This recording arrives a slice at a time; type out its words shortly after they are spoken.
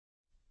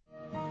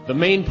The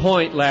main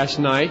point last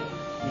night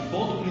O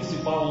ponto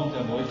principal ontem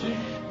à noite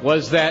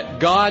was that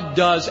God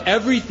does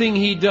everything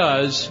He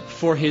does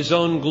for His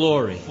own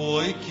glory.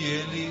 foi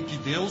que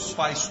Deus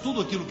faz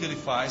tudo aquilo que Ele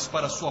faz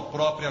para a sua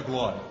própria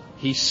glória.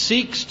 He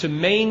seeks to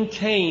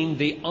maintain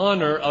the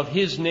honor of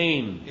His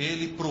name.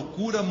 Ele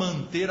procura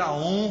manter a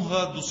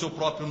honra do seu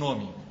próprio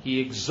nome. He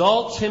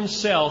exalts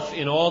Himself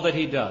in all that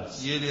He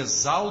does. E Ele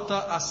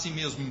exalta a si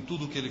mesmo em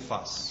tudo que Ele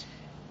faz.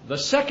 The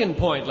second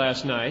point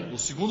last night O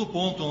segundo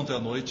ponto ontem à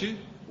noite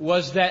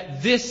was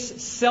that this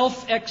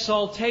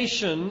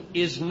self-exaltation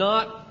is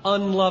not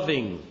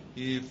unloving.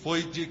 e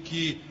foi de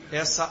que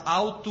essa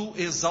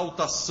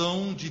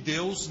autoexaltação de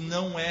Deus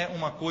não é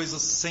uma coisa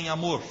sem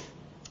amor.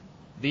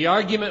 The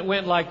argument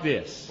went like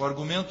this. O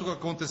argumento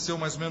aconteceu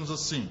mais ou menos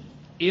assim.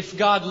 If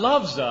God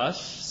loves us,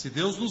 Se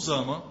Deus nos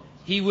ama,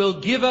 He will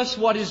give us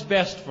what is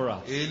best for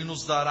us. Ele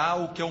nos dará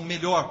o que é o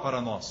melhor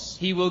para nós.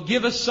 He will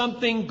give us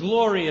something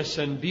glorious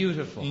and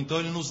beautiful. Então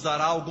Ele nos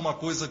dará alguma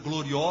coisa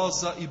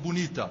gloriosa e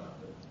bonita.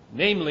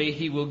 Namely,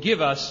 He will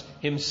give us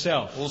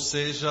Himself. Ou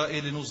seja,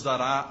 Ele nos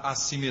dará a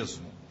si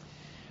mesmo.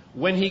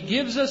 When He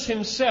gives us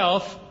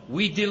Himself,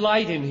 we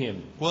delight in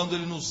Him. Quando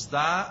Ele nos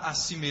dá a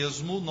si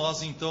mesmo,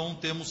 nós então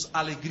temos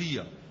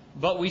alegria.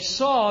 But we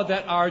saw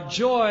that our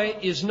joy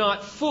is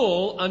not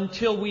full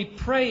until we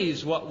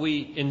praise what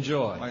we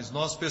enjoy. Mas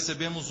nós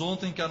percebemos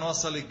ontem que a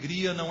nossa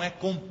alegria não é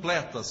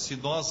completa se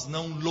nós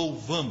não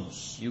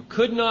louvamos. You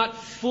could not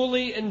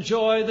fully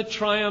enjoy the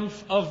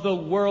triumph of the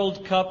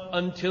World Cup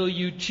until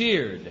you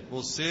cheered.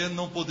 Você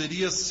não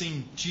poderia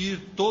sentir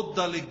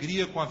toda a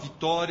alegria com a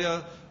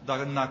vitória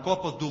na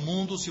Copa do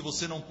Mundo se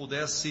você não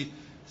pudesse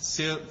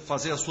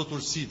fazer a sua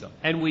torcida.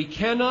 And we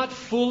cannot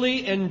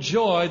fully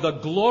enjoy the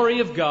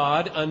glory of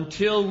God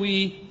until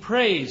we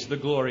praise the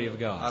glory of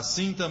God.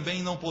 Assim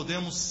também não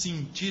podemos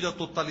sentir a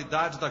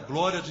totalidade da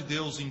glória de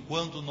Deus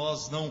enquanto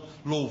nós não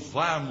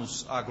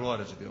louvarmos a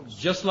glória de Deus.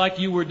 Just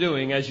like you were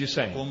doing as you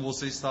sang. Como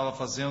você estava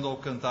fazendo ao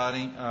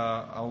cantarem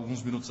há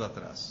alguns minutos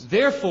atrás.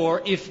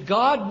 Therefore, if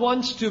God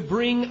wants to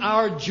bring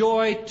our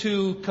joy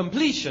to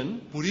completion,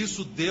 Por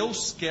isso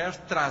Deus quer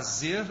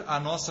trazer a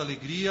nossa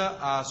alegria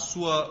à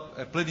sua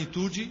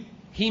plenitude.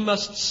 He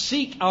must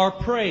seek our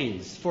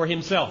praise for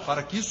Himself.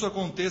 Para que isso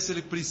aconteça,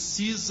 Ele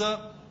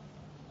precisa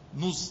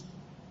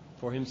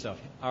For Himself.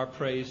 Our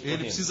praise for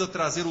Ele Him. precisa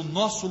trazer o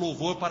nosso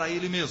louvor para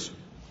Ele mesmo.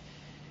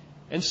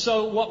 And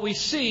so what we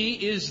see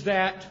is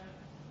that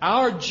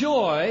our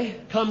joy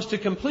comes to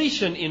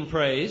completion in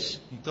praise.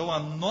 Então a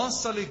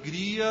nossa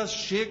alegria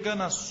chega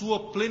na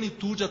sua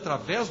plenitude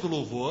através do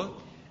louvor.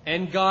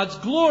 And God's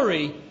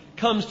glory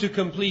comes to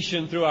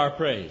completion through our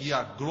praise. E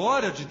a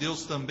glória de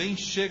Deus também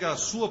chega à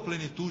sua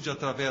plenitude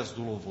através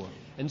do louvor.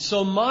 And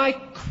so my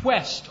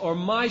quest or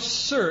my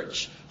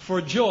search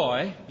for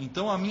joy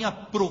Então a minha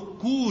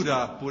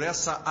procura por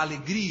essa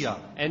alegria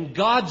and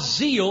God's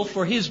zeal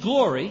for His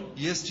glory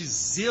e este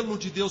zelo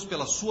de Deus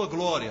pela sua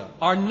glória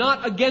are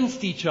not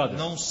against each other.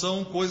 não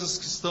são coisas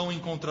que estão em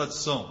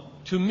contradição.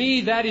 To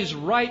me, that is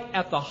right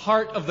at the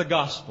heart of the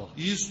gospel.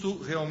 Isto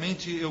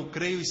realmente eu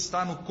creio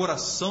está no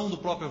coração do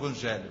próprio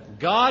Evangelho.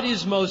 God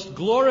is most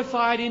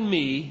glorified in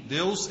me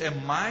Deus é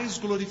mais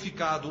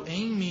glorificado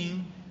em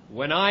mim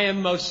when I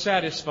am most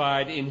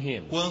satisfied in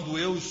Him. quando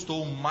eu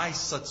estou mais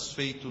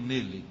satisfeito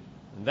nele.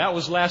 And that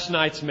was last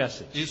night's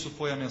message. Isso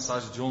foi a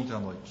mensagem de ontem à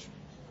noite.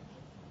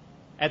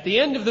 At the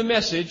end of the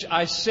message,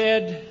 I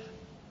said,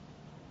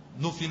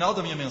 No final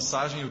da minha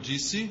mensagem eu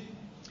disse: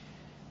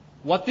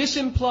 what this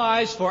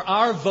implies for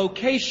our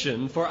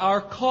vocation, for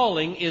our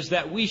calling, is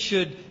that we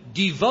should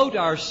devote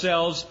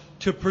ourselves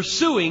to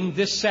pursuing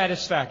this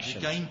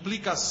satisfaction. que a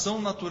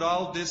implicação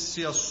natural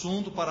desse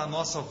assunto para a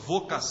nossa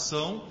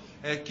vocação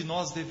é que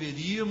nós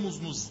deveríamos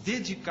nos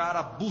dedicar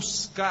a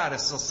buscar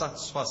essa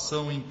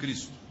satisfação em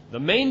Cristo. The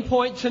main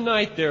point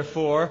tonight,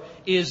 therefore,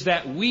 is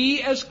that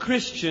we as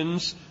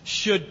Christians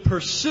should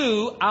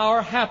pursue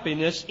our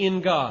happiness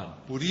in God.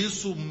 Por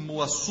isso,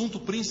 o assunto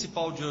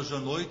principal de hoje à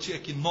noite é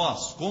que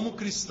nós, como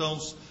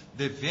cristãos,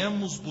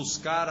 devemos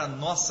buscar a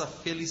nossa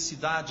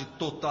felicidade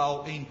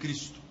total em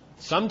Cristo.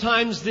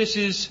 Sometimes this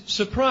is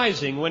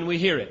surprising when we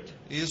hear it.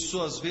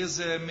 Isso às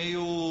vezes é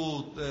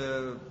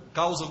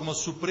causa alguma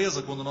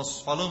surpresa quando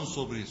nós falamos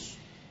sobre isso,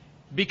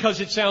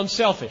 Because it sounds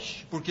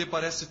selfish. porque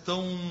parece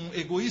tão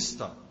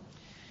egoísta.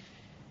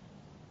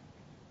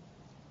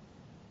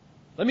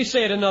 Let me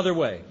say it another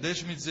way.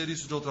 Deixe-me dizer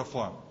isso de outra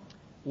forma.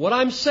 What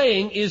I'm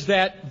saying is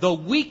that the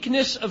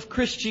weakness of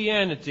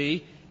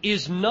Christianity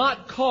is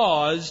not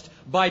caused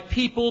by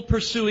people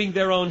pursuing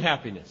their own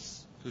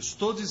happiness. O que eu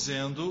estou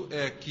dizendo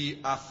é que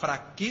a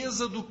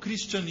fraqueza do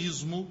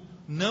cristianismo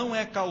não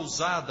é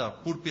causada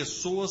por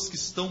pessoas que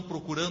estão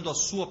procurando a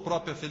sua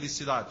própria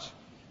felicidade.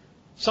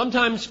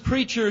 Sometimes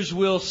preachers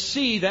will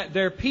see that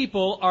their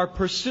people are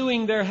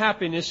pursuing their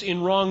happiness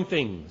in wrong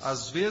things.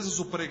 Às vezes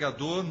o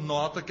pregador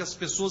nota que as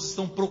pessoas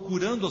estão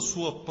procurando a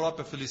sua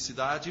própria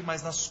felicidade,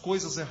 mas nas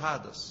coisas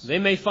erradas. They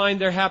may find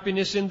their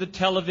happiness in the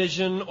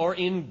television or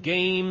in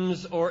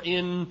games or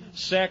in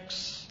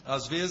sex.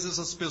 Às vezes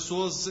as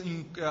pessoas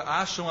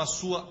acham a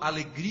sua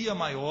alegria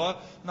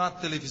maior na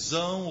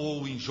televisão,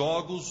 ou em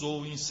jogos,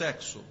 ou em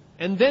sexo.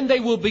 And then they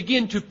will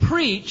begin to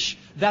preach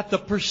that the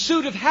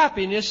pursuit of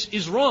happiness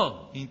is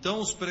wrong. Então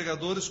os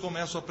pregadores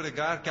começam a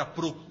pregar que a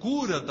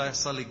procura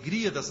dessa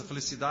alegria, dessa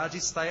felicidade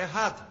está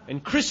errada. And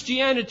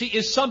Christianity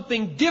is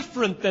something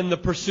different than the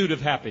pursuit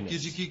of E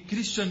happiness. de que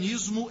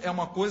cristianismo é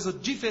uma coisa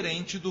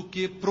diferente do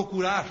que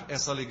procurar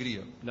essa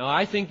alegria. Now,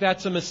 I think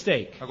that's a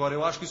mistake. Agora,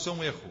 eu acho que isso é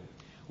um erro.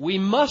 We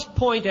must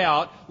point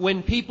out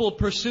when people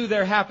pursue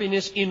their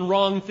happiness in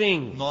wrong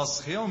things.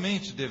 Nós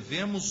realmente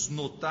devemos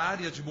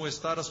notar e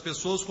admoestar as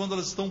pessoas quando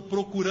elas estão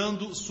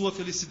procurando sua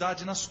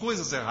felicidade nas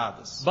coisas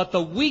erradas. But the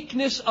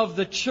weakness of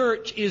the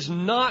church is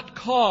not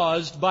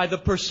caused by the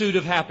pursuit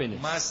of happiness.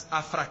 Mas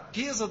a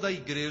fraqueza da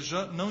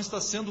igreja não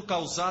está sendo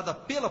causada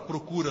pela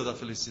procura da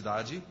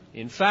felicidade.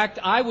 In fact,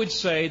 I would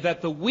say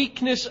that the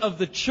weakness of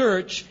the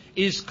church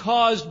is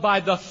caused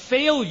by the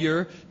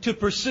failure to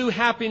pursue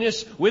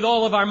happiness with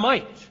all of our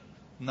might.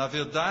 Na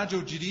verdade,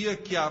 eu diria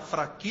que a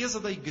fraqueza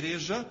da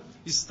igreja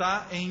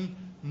está em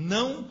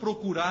não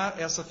procurar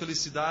essa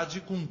felicidade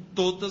com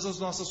todas as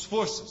nossas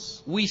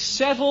forças. We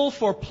settle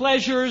for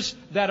pleasures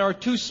that are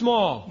too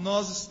small.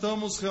 Nós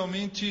estamos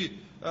realmente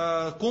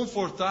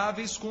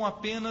confortáveis com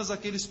apenas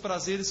aqueles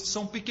prazeres que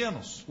são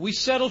pequenos. We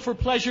settle for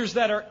pleasures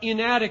that are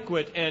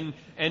inadequate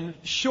and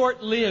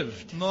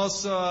short-lived.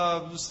 Nós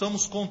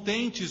estamos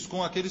contentes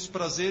com aqueles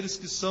prazeres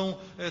que são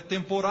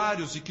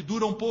temporários e que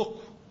duram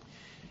pouco.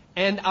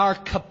 And our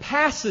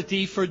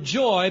capacity for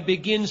joy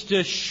begins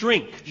to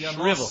shrink, E a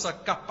shrivel. nossa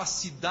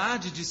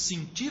capacidade de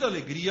sentir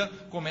alegria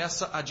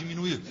começa a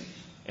diminuir.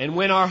 And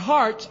when our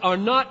hearts are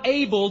not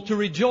able to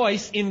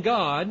rejoice in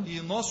God, E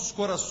nossos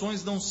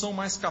corações não são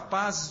mais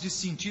capazes de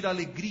sentir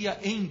alegria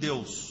em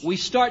Deus. we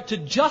start to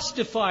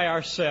justify E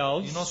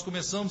ourselves nós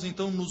começamos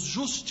então a nos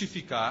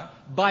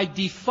justificar by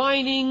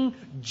defining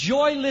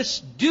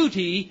joyless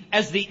duty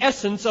as the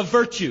essence of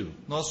virtue.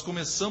 nós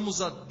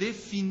começamos a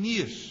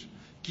definir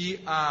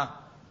que a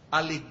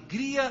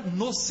alegria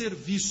no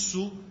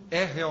serviço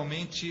é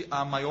realmente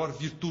a maior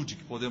virtude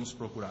que podemos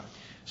procurar.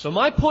 So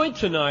my point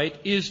tonight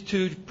is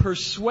to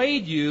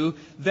persuade you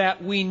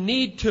that we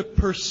need to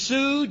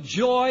pursue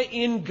joy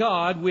in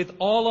God with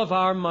all of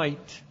our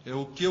might.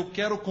 O que eu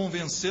quero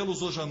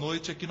convencê-los hoje à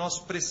noite é que nós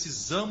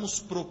precisamos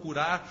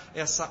procurar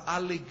essa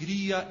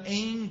alegria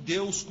em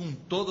Deus com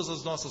todas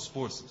as nossas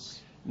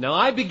forças. Now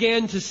I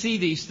began to see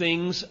these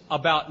things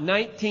about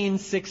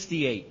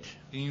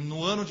 1968. E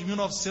no ano de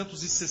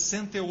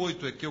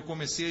 1968 é que eu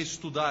comecei a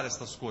estudar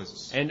estas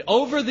coisas. And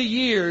over the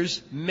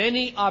years,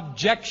 many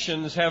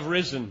objections have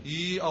risen.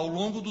 E ao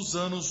longo dos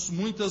anos,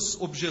 muitas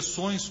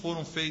objeções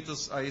foram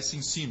feitas a esse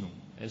ensino.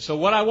 And so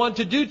what I want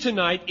to do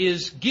tonight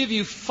is give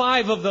you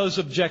 5 of those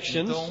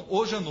objections, Então,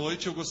 hoje à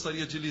noite, eu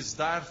gostaria de lhes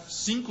dar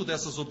 5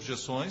 dessas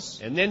objeções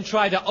and then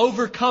try to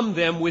overcome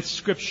them with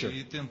Scripture.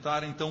 e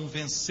tentar, então,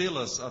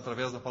 vencê-las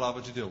através da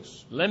palavra de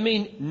Deus. Let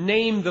me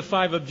name the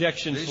 5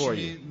 objections for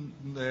you.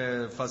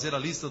 Deixe-me fazer a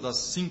lista das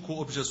 5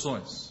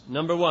 objeções.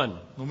 Number 1.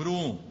 Número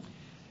 1.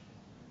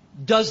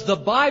 Does the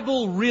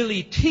Bible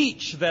really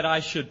teach that I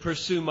should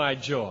pursue my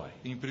joy?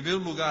 Em primeiro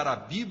lugar, a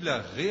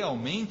Bíblia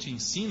realmente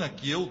ensina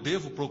que eu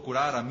devo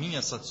procurar a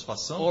minha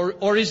satisfação?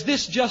 Or is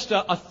this just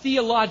a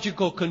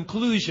theological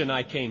conclusion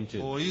I came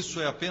to? Ou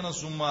isso é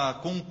apenas uma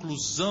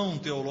conclusão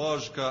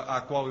teológica à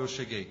qual eu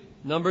cheguei?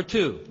 Number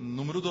 2.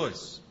 Número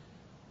 2.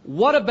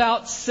 What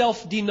about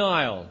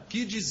self-denial?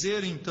 Que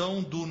dizer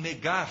então do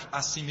negar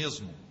a si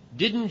mesmo?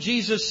 Didn't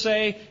Jesus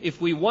say,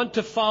 if we want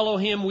to follow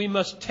Him, we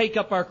must take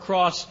up our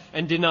cross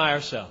and deny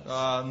ourselves?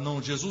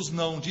 Não, Jesus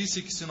não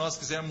disse que se nós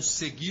quisermos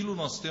segui-lo,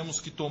 nós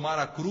temos que tomar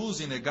a cruz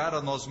e negar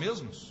a nós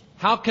mesmos?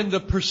 How can the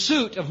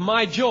pursuit of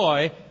my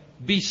joy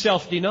be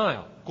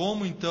self-denial?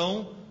 Como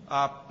então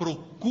a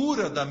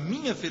procura da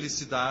minha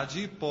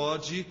felicidade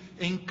pode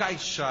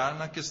encaixar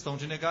na questão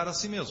de negar a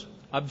si mesmo?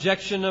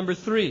 Objection number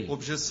 3.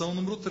 Objeção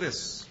número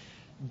 3.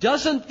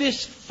 Doesn't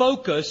this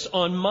focus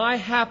on my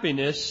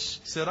happiness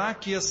Será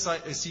que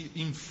esse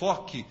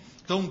enfoque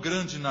tão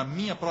grande na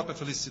minha própria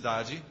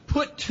felicidade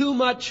put too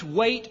much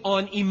weight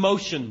on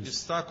emotions?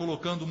 está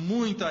colocando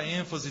muita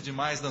ênfase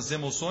demais nas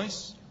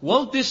emoções?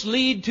 Won't this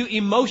lead to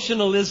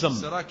emotionalism?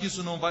 Será que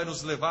isso não vai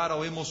nos levar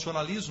ao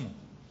emocionalismo?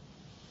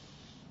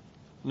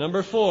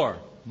 Number 4.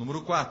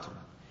 Número 4.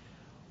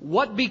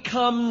 What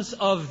becomes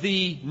of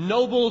the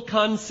noble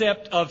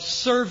concept of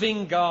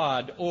serving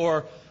God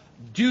or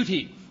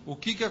duty? O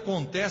que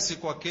acontece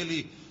com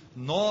aquele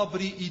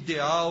nobre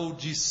ideal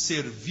de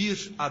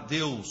servir a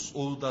Deus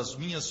ou das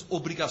minhas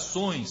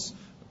obrigações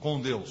com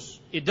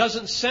Deus? It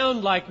doesn't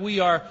sound like we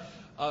are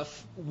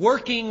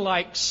working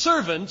like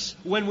servants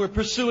when we're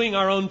pursuing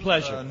our own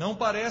pleasure. Não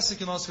parece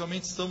que nós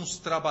realmente estamos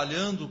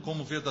trabalhando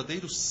como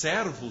verdadeiros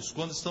servos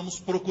quando estamos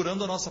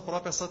procurando a nossa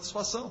própria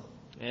satisfação.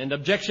 And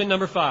objection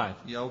number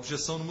 5. E a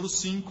objeção número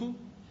 5.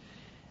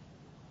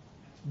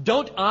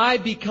 Don't I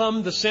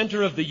become the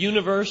center of the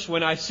universe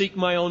when I seek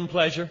my own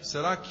pleasure?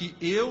 Será que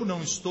eu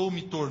não estou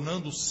me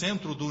tornando o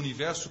centro do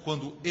universo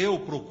quando eu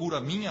procuro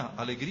a minha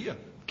alegria?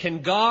 Can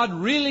God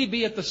really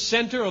be at the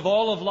center of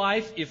all of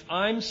life if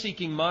I'm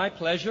seeking my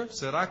pleasure?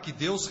 Será que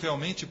Deus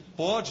realmente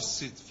pode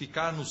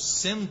ficar no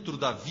centro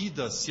da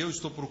vida se eu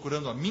estou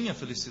procurando a minha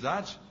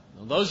felicidade?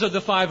 Well, those are the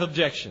 5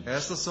 objections.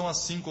 Essas são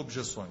as 5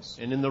 objeções.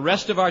 And in the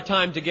rest of our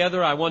time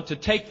together, I want to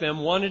take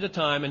them one at a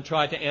time and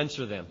try to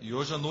answer them. E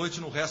hoje à noite,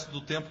 no resto do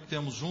tempo que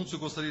temos juntos, eu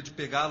gostaria de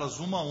pegá-las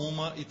uma a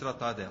uma e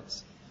tratar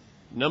delas.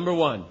 Number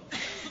 1.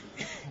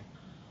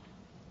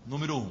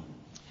 Número 1.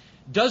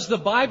 Does the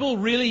Bible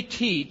really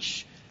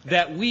teach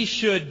that we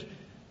should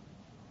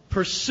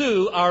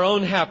pursue our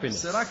own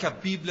happiness? Será que a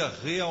Bíblia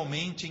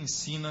realmente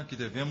ensina que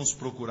devemos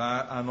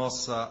procurar a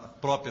nossa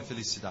própria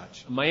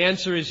felicidade? My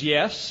answer is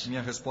yes,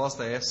 Minha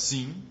resposta é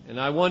sim. and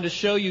I want to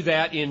show you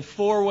that in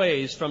 4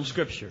 ways from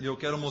Scripture. E eu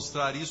quero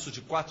mostrar isso de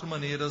 4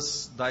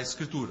 maneiras da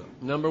Escritura.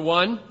 Number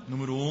 1,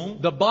 Número 1,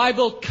 the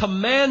Bible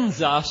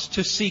commands us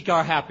to seek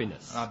our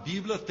happiness. a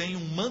Bíblia tem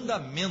um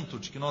mandamento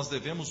de que nós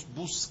devemos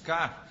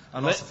buscar a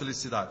nossa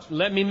felicidade.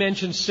 Let me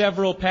mention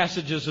several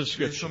passages of Deixa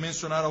Scripture. eu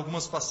mencionar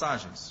algumas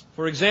passagens.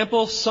 For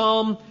example,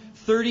 Psalm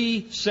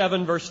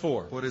 37 verse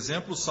 4. Por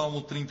exemplo,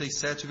 Salmo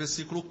 37,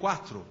 versículo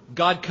 4.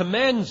 God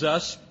commands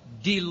us,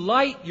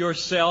 delight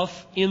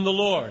yourself in the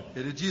Lord.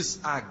 Ele diz,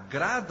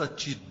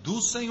 agrada-te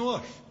do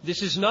Senhor.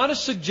 This is not a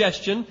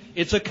suggestion,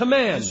 it's a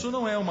command. Isso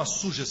não é uma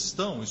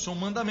sugestão, isso é um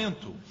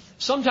mandamento.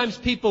 Sometimes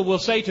people will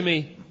say to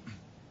me,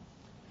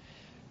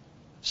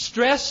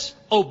 stress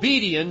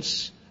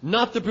obedience,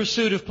 not the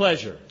pursuit of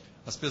pleasure.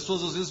 As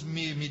pessoas às vezes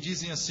me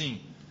dizem assim,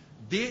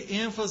 dê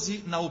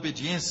ênfase na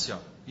obediência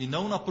e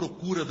não na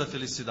procura da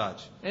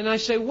felicidade. And I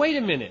say, wait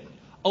a minute.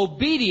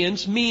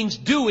 Obedience means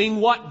doing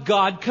what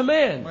God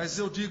commands. Mas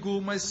eu digo,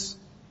 mas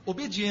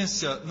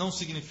obediência não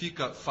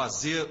significa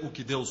fazer o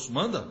que Deus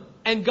manda?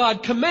 And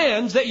God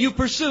commands that you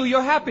pursue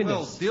your Well,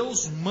 happiness.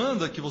 Deus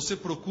manda que você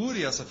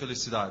procure essa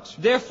felicidade.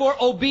 Therefore,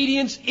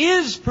 obedience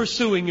is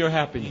pursuing your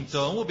happiness.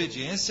 Então,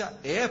 obediência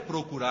é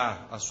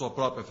procurar a sua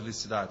própria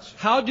felicidade.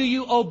 How do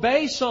you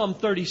obey Psalm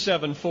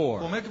 37:4?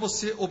 Como é que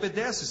você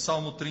obedece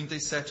Salmo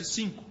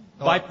 37:5?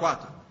 By-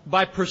 4.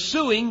 By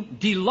pursuing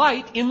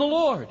delight in the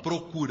Lord.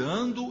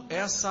 Procurando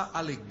essa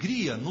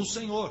alegria no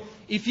Senhor.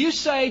 If you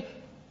say,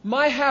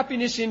 my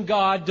happiness in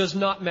God does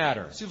not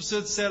matter, Se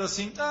você disser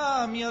assim,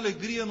 minha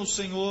alegria no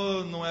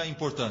Senhor não é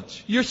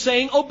importante. you're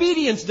saying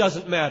obedience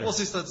doesn't matter.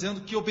 Você está dizendo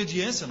que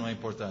obediência não é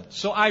importante.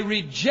 So I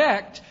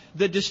reject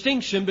the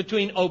distinction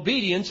between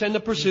obedience and the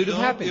pursuit of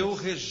Então, eu happiness.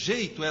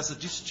 rejeito essa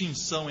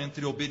distinção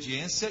entre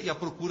obediência e a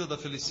procura da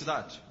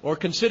felicidade. Or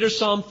consider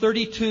Psalm Ou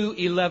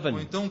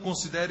 32:11. então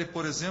considere,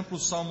 por exemplo, o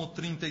Salmo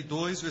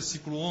 32,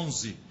 versículo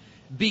 11.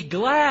 Be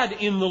glad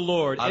in the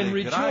Lord and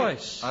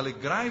rejoice,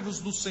 Alegrai-vos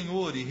no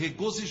Senhor e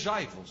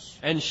regozijai-vos.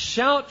 and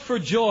shout for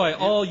joy,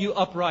 all you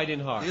upright in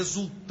heart.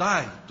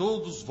 Exultai,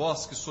 todos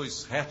vós que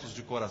sois retos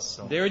de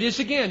coração. There it is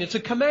again. It's a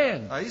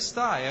command. Aí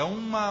está, é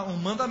um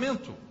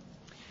mandamento.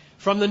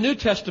 From the New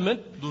Testament,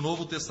 Do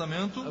Novo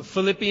Testamento,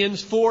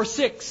 Philippians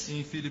 4:6.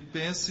 em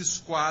Filipenses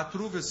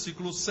 4,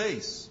 versículo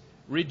 6.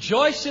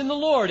 Rejoice in the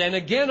Lord, and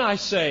again I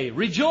say,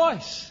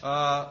 rejoice.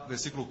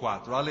 Versículo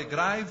 4.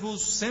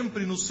 Alegrai-vos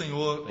sempre no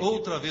Senhor.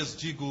 Outra vez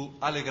digo,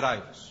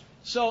 alegrai-vos.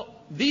 So,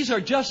 these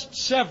are just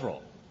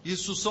several.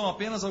 Isso são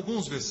apenas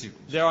alguns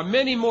versículos. There are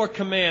many more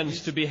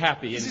commands to be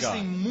happy in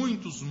Existem God.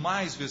 muitos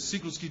mais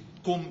versículos que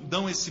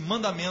dão esse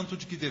mandamento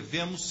de que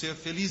devemos ser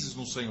felizes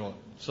no Senhor.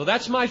 So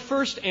that's my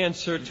first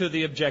answer to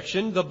the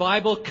objection. The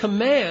Bible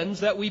commands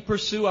that we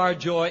pursue our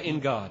joy in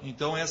God.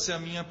 Então essa é a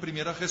minha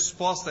primeira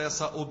resposta a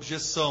essa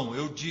objeção.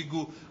 Eu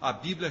digo, a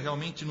Bíblia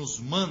realmente nos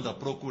manda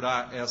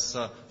procurar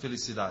essa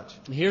felicidade.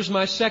 Here's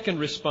my second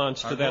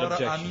response to that Agora, a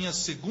objection. minha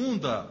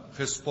segunda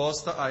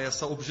resposta a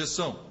essa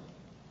objeção.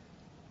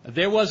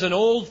 There was an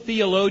old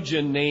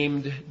theologian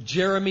named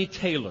Jeremy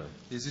Taylor.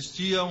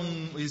 Existia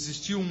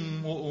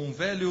um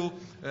velho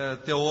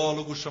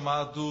teólogo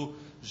chamado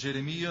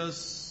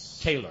Jeremias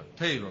Taylor.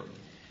 Taylor.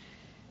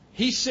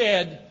 He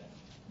said,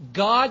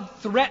 God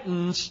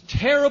threatens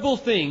terrible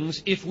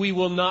things if we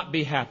will not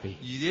be happy.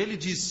 E ele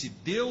disse,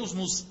 Deus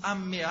nos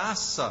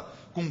ameaça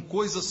com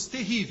coisas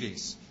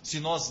terríveis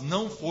se nós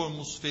não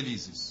formos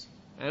felizes.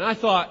 And I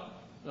thought,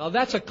 well,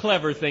 that's a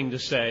clever thing to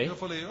say, Eu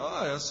falei,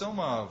 essa é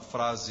uma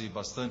frase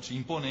bastante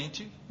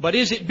imponente, but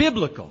is it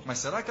biblical? mas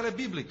será que ela é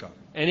bíblica?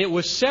 And it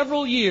was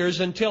several years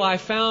until I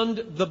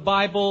found the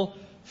Bible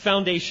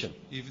foundation.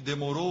 E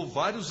demorou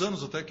vários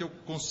anos até que eu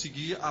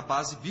consegui a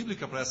base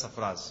bíblica para essa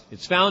frase.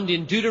 It's found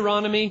in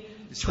Deuteronomy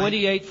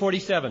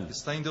 28:47.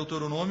 Está em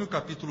Deuteronômio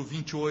capítulo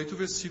 28,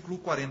 versículo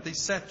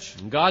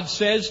 47. God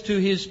says to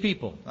his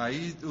people,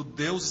 Aí o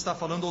Deus está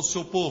falando ao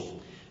seu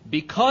povo.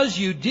 because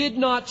you did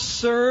not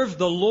serve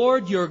the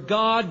Lord your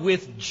God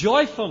with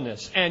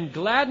joyfulness and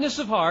gladness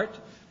of heart,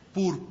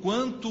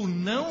 Porquanto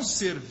não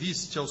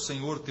serviste ao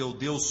Senhor teu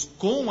Deus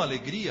com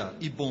alegria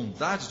e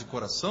bondade de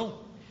coração,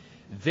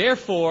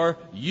 therefore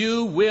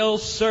you will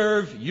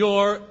serve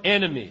your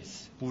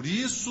enemies. por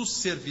isso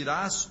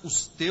servirás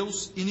os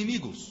teus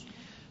inimigos.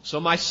 So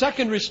my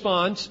second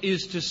response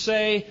is to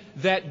say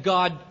that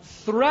God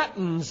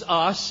threatens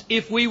us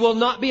if we will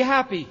not be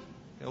happy.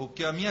 O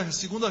que a minha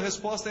segunda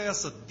resposta é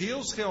essa: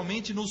 Deus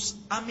realmente nos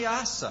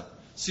ameaça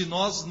se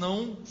nós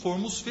não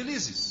formos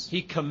felizes.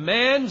 He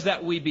commands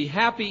that we be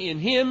happy in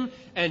Him,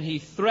 and He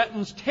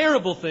threatens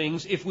terrible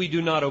things if we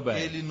do not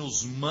obey. Ele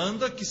nos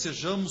manda que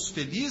sejamos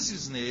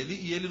felizes nele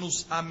e ele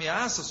nos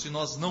ameaça se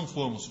nós não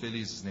formos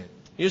felizes nele.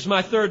 Here's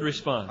my third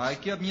response.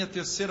 Aqui é a minha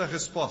terceira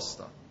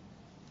resposta.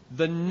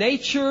 The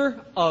nature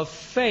of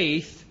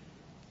faith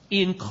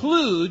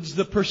includes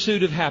the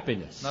pursuit of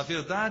happiness. Na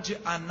verdade,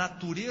 a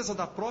natureza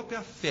da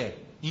própria fé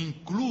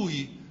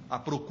inclui a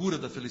procura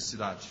da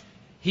felicidade.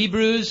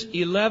 Hebrews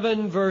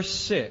 11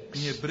 verse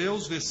Em 6.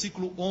 Hebreus,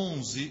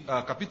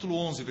 capítulo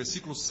 11,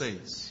 versículo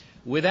 6.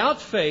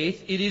 Without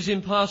faith it is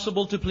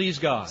impossible to please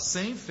God.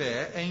 Sem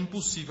fé é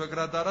impossível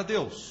agradar a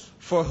Deus.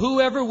 For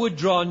whoever would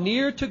draw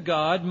near to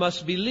God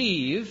must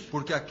believe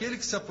Porque aquele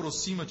que se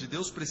aproxima de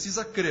Deus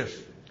precisa crer.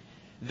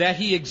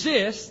 that He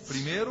exists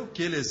Primeiro,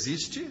 que ele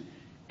existe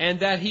and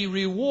that He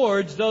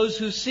rewards those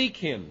who seek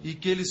Him. e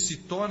que ele se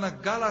torna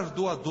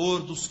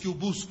galardoador dos que o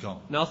buscam.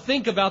 Now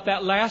think about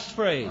that last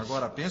phrase.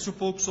 Agora, pense um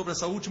pouco sobre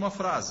essa última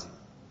frase.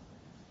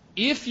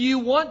 If you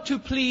want to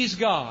please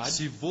God,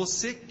 Se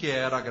você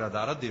quer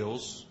agradar a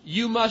Deus,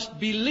 you must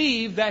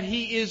believe that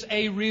He is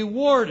a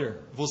rewarder.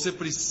 você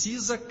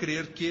precisa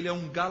crer que ele é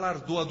um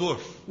galardoador.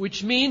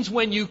 Which means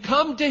when you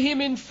come to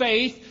Him in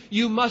faith,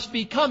 you must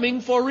be coming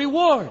for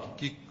reward.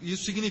 Que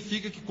isso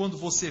significa que quando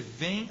você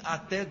vem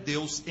até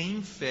Deus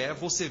em fé,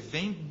 você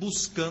vem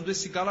buscando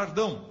esse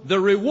galardão. The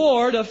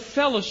reward of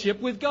fellowship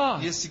with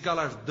God. E esse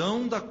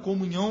galardão da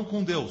comunhão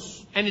com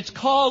Deus. And it's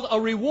called a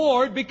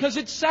reward because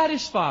it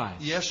satisfies.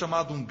 E é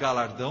chamado um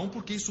galardão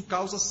porque isso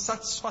causa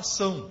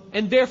satisfação.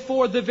 And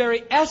therefore the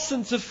very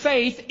essence of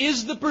faith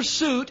is the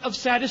pursuit of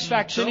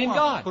satisfaction in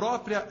Então a God.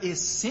 própria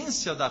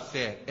essência da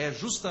fé é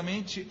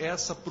justamente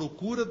essa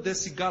procura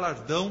desse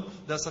galardão,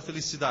 dessa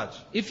felicidade.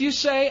 If you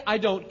say, I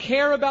don't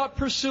care about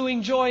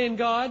pursuing joy in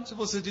God, Se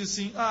você diz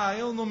assim,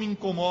 eu não me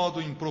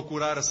incomodo em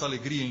procurar essa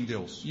alegria em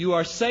Deus. you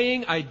are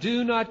saying, I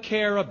do not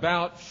care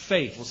about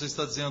faith. Você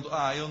está dizendo,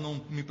 eu não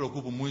me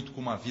preocupo muito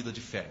com uma vida de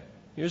fé.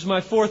 Here's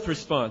my fourth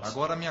response.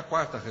 Agora a minha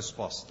quarta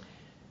resposta.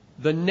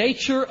 The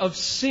nature of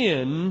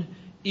sin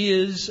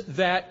is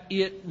that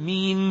it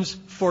means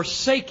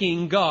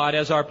forsaking God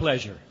as our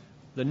pleasure.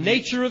 The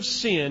nature of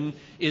sin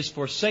is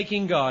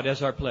forsaking God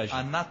as our pleasure.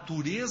 A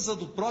natureza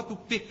do próprio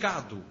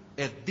pecado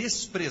é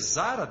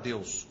desprezar a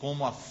Deus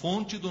como a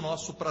fonte do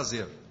nosso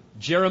prazer.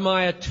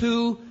 Jeremiah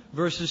 2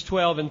 verses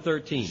 12 and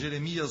 13.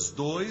 Jeremias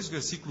 2,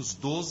 versículos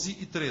 12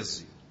 e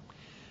 13.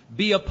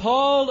 Be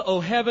appalled,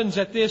 O heavens,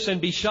 at this, and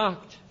be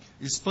shocked.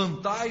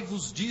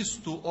 Espantai-vos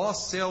disto, ó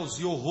céus,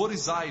 e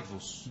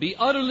horrorizai-vos. Be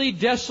utterly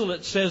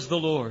desolate, says the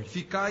Lord.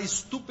 Ficai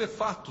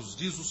estupefatos,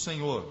 diz o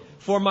Senhor,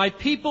 For my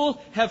people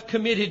have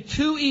committed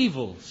two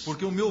evils.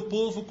 porque o meu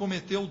povo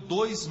cometeu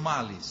dois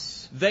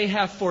males. They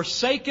have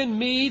forsaken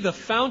me, the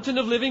fountain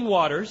of living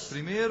waters,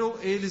 Primeiro,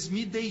 eles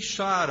me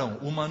deixaram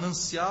o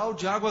manancial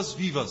de águas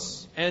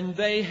vivas. and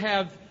they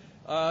have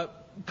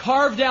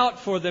carved out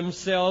for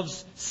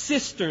themselves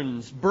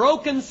cisterns,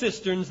 broken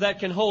cisterns that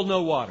can hold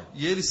no water.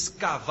 E eles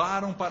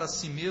cavaram para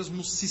si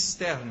mesmos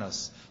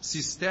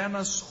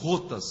cisternas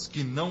rotas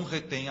que não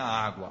retêm a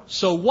água.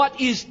 So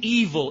what is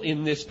evil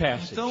in this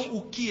passage? Então,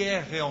 o que é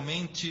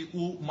realmente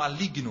o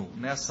maligno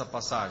nessa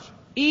passagem?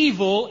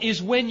 Evil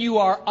is when you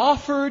are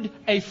offered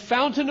a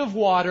fountain of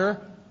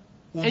water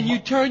and you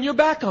turn your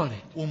back on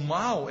it. O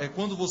mal é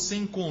quando você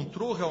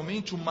encontrou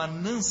realmente um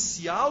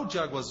manancial de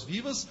águas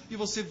vivas e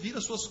você vira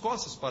suas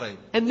costas para ele.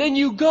 And then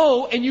you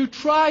go and you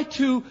try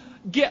to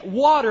get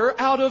water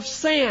out of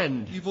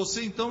sand. E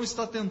você então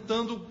está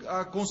tentando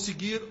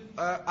conseguir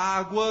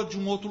água de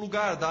um outro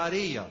lugar, da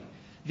areia.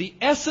 The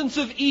essence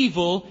of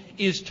evil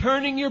is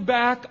turning your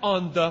back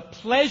on the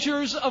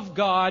pleasures of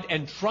God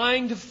and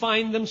trying to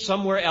find them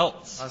somewhere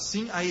else.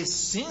 Assim, a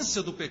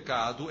essência do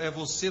pecado é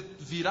você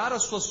virar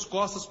as suas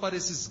costas para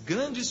esses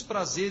grandes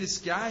prazeres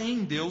que há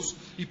em Deus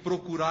e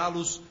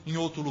procurá-los em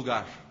outro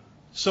lugar.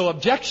 So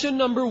objection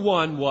number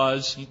one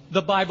was, the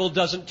Bible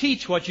doesn't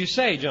teach what you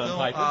say, John Então,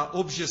 Piper. a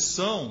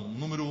objeção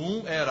número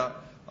 1 era,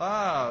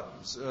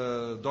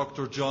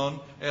 Dr. John,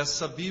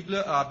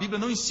 a Bíblia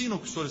não ensina o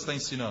que o senhor está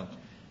ensinando.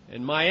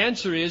 And my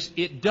answer is,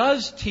 it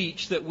does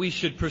teach that we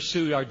should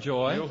pursue our Eu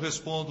joy.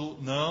 respondo,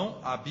 não,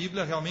 a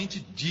Bíblia realmente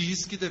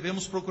diz que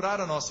devemos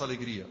procurar a nossa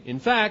alegria. In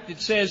fact,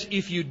 it says,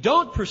 if you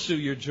don't pursue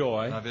your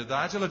joy, Na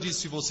verdade, ela diz,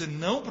 se você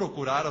não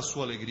procurar a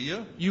sua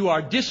alegria, you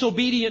are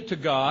disobedient to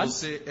God,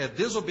 você é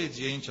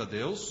desobediente a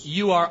Deus,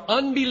 you are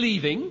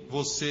unbelieving,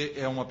 você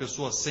é uma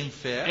pessoa sem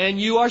fé and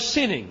you are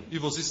sinning. e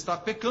você está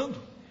pecando.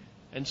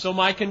 And so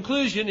my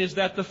conclusion is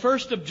that the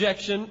first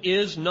objection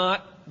is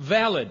not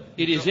valid.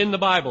 It is in the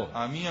Bible.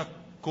 A minha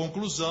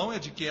conclusão é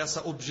de que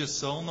essa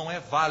objeção não é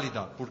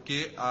válida,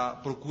 porque a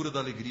procura da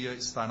alegria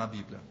está na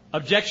Bíblia.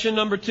 Objection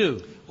number two.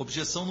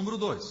 Objeção número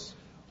 2.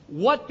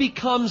 what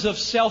becomes of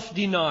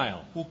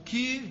self-denial? O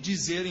que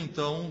dizer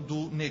então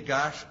do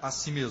negar a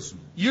si mesmo?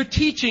 You're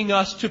teaching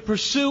us to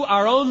pursue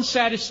our own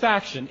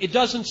satisfaction. It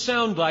doesn't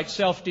sound like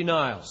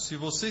self-denial. Se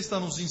você está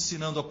nos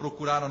ensinando a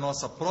procurar a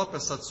nossa própria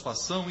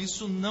satisfação,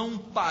 isso não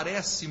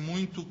parece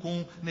muito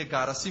com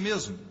negar a si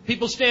mesmo.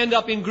 People stand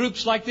up in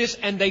groups like this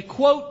and they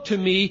quote to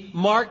me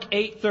Mark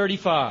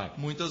 8:35.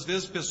 Muitas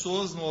vezes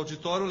pessoas no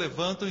auditório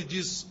levantam e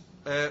dizem,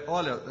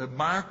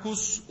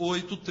 Marcos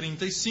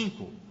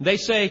 8:35. They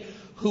say,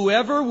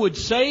 whoever would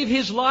save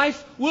his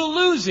life will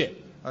lose it.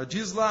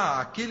 Diz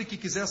lá, aquele que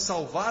quiser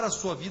salvar a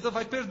sua vida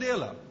vai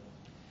perdê-la.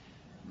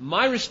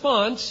 My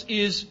response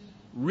is,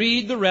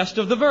 read the rest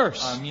of the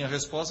verse, A minha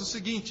resposta é o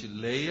seguinte,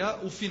 leia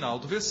o final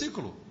do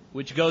versículo,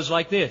 which goes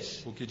like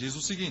this. o que diz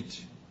o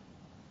seguinte: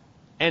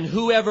 And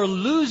whoever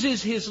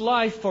loses his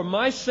life for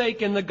my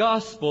sake and the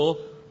gospel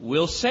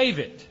will save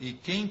it. E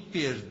quem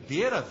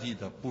perder a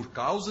vida por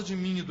causa de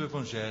mim e do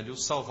evangelho,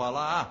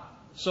 salvá-la-á.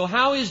 So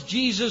how is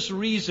Jesus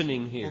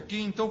reasoning here? Porque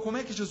então como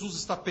é que Jesus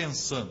está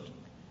pensando?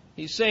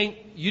 He's saying,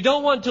 you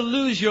don't want to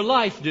lose your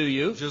life, do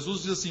you?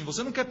 Jesus diz assim,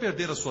 você não quer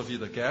perder a sua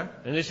vida,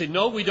 quer? And they say,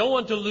 no, we don't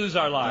want to lose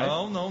our life.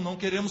 Não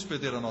queremos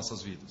perder as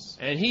nossas vidas.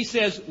 And he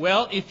says,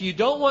 well, if you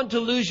don't want to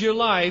lose your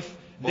life,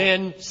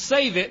 then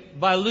save it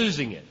by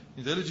losing it.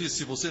 Então ele diz,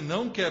 se você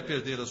não quer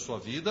perder a sua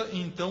vida,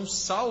 então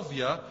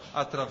salve-a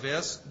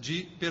através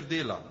de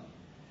perdê-la.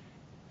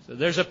 So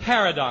there's a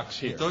paradox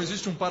here. Então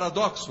existe um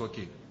paradoxo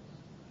aqui.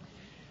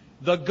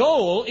 The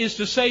goal is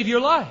to save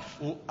your life.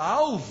 O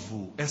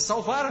alvo é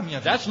salvar a minha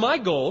vida. That's my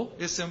goal.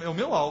 Esse é o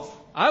meu alvo.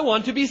 I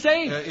want to be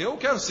saved. Eu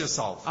quero ser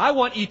salvo. I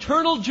want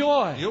eternal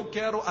joy. Eu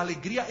quero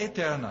alegria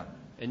eterna.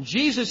 And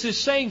Jesus is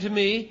saying to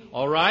me,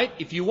 all right,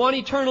 if you want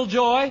eternal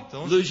joy,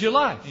 lose your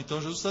life. Então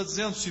Jesus está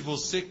dizendo, se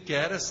você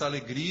quer essa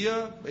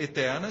alegria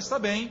eterna, está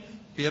bem,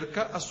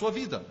 perca a sua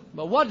vida.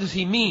 But what does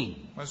he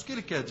mean? Mas o que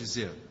ele quer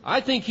dizer?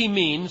 I think he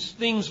means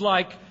things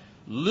like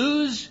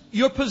lose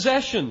your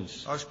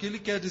possessions, Acho que ele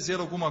quer dizer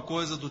alguma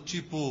coisa do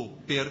tipo,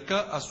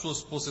 perca as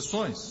suas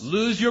possessões.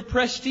 lose your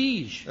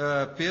prestige,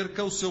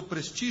 Perca o seu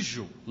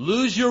prestígio.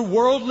 lose your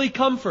worldly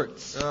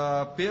comforts.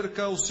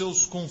 Perca os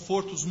seus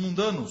confortos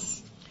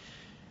mundanos.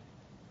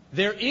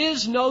 There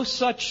is no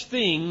such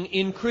thing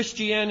in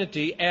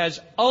Christianity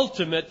as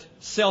ultimate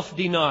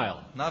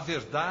self-denial. Na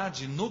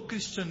verdade, no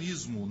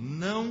cristianismo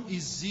não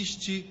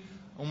existe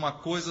uma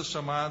coisa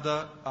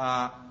chamada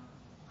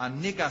a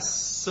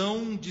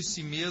negação de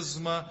si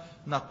mesma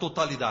na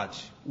totalidade.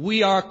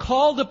 We are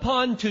called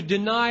upon to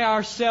deny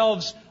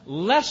ourselves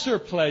lesser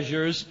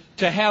pleasures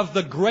to have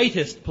the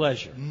greatest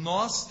pleasure.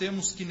 Nós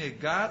temos que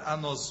negar a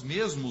nós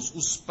mesmos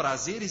os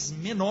prazeres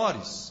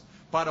menores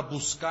para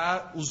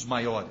buscar os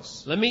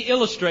maiores. Let me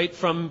illustrate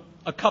from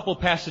a couple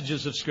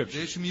passages of Scripture.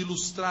 Deixe-me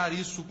ilustrar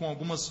isso com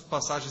algumas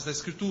passagens da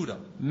Escritura.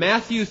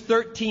 Matthew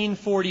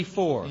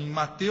 13:44. Em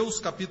Mateus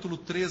capítulo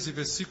 13,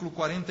 versículo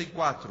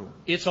 44.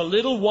 It's a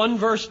little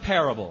one-verse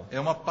parable. É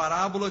uma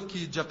parábola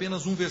de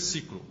apenas um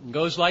versículo. It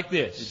goes like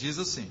E this. diz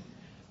assim: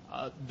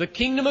 The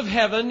kingdom of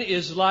heaven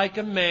is like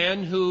a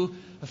man who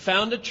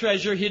found a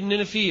treasure hidden in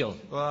a field.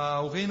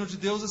 O reino de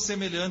Deus é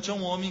semelhante a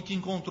um homem que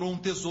encontrou um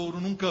tesouro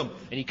num campo.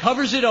 And he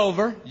covers it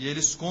over, E ele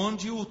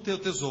esconde o teu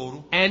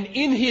tesouro and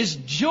in his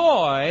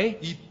joy,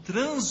 e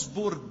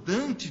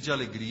transbordante de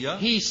alegria,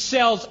 he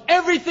sells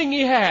everything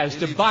he has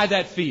to buy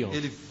that field.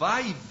 ele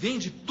vai e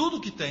vende tudo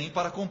que tem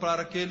para comprar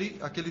aquele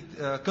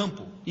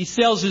campo. He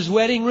sells his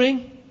wedding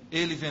ring.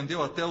 Ele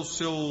vendeu até a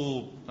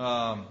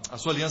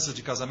sua aliança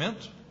de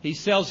casamento. He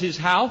sells his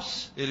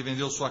house. Ele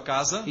vendeu sua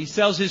casa. He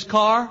sells his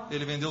car.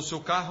 Ele vendeu seu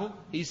carro.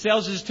 He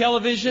sells his Ele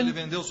television.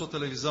 vendeu sua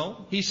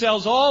televisão. He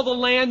sells all the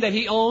land that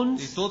he E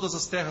owns. todas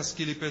as terras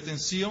que lhe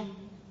pertenciam.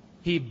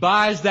 He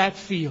buys that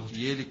field.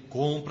 E ele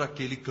compra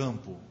aquele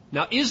campo.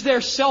 Now, is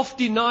there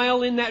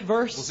self-denial in that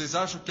verse? Vocês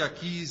acham que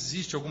aqui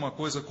existe alguma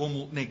coisa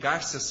como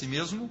negar-se a si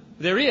mesmo?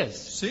 There is.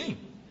 Sim,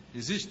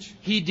 existe.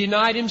 He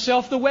denied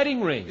himself the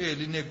wedding ring.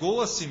 Ele negou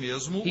a si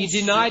mesmo He a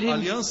denied him.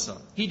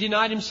 aliança. He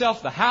denied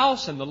himself the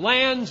house and the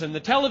lands and the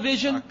A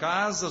television.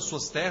 casa,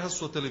 suas terras,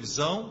 sua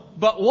televisão.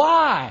 But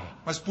why?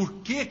 Mas por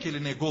que ele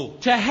negou?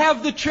 To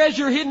have the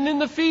treasure hidden in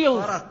the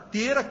field. Para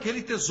ter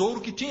aquele tesouro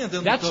que tinha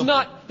dentro do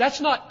campo. That's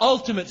not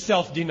ultimate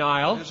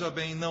self-denial. Veja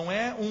bem, não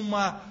é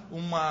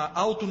uma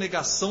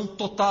autonegação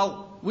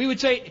total. We would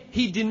say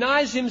he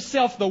denies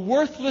himself the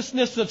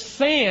worthlessness of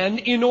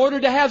sand in order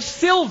to have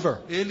silver.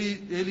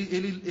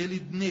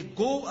 Ele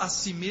negou a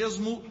si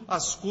mesmo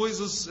as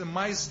coisas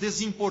mais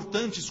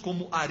desimportantes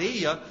como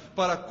areia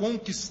para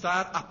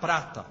conquistar a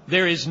prata.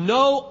 There is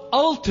no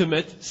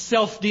ultimate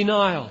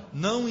self-denial.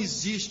 Não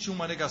existe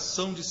uma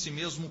negação de si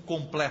mesmo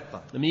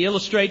completa. Let me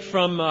illustrate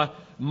from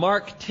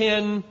Mark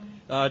 10,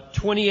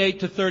 28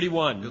 to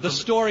 31, the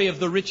story of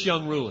the rich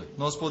young ruler.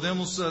 Nós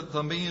podemos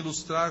também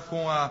ilustrar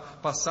com a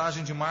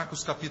passagem de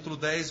Marcos capítulo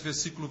 10,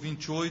 versículo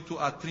 28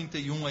 a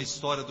 31, a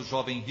história do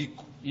jovem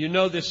rico. You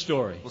know this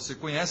story. Você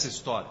conhece a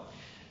história?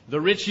 The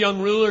rich young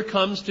ruler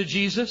comes to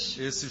Jesus.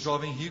 Esse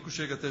jovem rico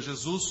chega até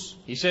Jesus.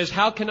 He says,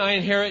 how can I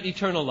inherit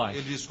eternal life?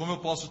 Ele diz, como eu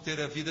posso ter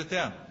a vida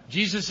eterna?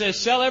 Jesus says,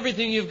 sell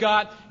everything you've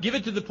got, give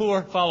it to the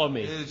poor, follow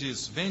me. Ele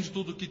diz, vende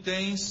tudo o que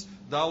tens,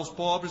 dá aos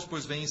pobres,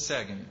 pois vem e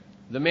segue-me.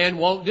 The man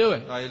won't do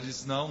it. Aí ele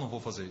diz, não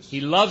vou fazer isso.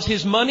 He loves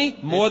his money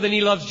more than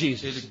he loves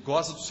Jesus. Ele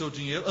gosta do seu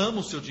dinheiro,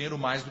 ama o seu dinheiro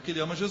mais do que ele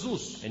ama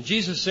Jesus. And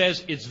Jesus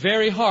says it's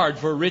very hard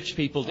for rich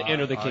people to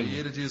enter the Aí kingdom.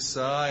 ele diz,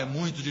 é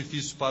muito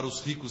difícil para os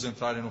ricos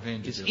entrarem no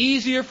reino de It's Deus.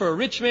 easier for a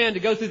rich man to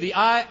go through the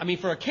eye,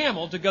 for a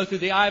camel to go through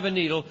the eye of a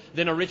needle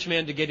than a rich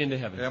man to get into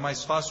heaven. É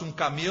mais fácil um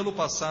camelo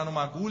passar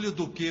numa agulha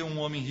do que um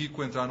homem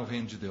rico entrar no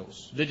reino de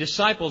Deus. The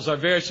disciples are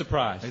very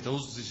surprised. Então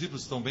os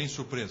discípulos estão bem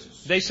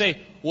surpresos. They say,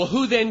 well,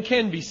 who then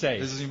can be Eles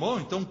saved? dizem,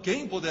 bom, então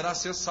quem poderá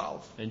ser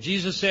salvo? And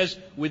Jesus says,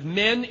 with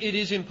men it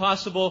is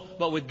impossible,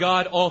 but with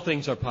God all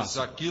things are Mas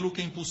possible. aquilo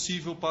que é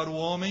impossível para o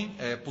homem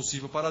é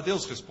possível para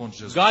Deus, responde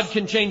Jesus. God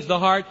can change the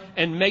heart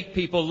and make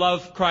people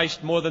love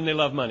Christ more than they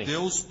love money.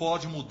 Deus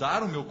pode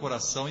mudar o meu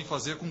coração e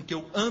fazer com que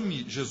eu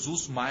ame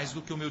Jesus mais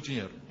do que o meu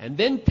dinheiro. And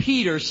then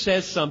Peter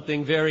says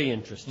something very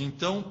interesting.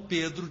 Então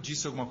Pedro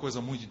disse alguma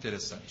coisa muito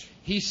interessante.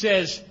 He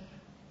says,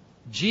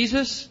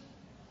 Jesus,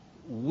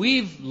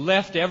 we've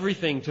left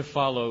everything to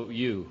follow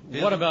you.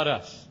 What about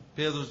us?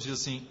 Pedro diz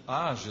assim,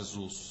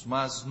 Jesus,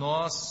 mas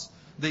nós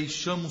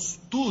deixamos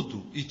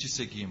tudo e te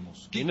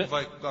seguimos. O que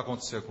vai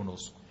acontecer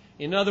conosco?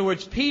 In other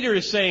words, Peter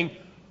is saying,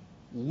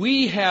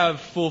 we have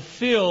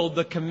fulfilled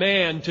the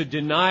command to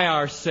deny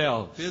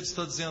ourselves. Pedro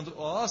está dizendo,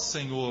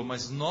 Senhor,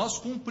 mas nós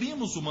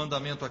cumprimos o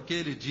mandamento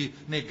aquele de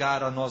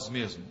negar a nós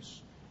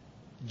mesmos.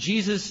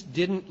 Jesus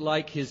didn't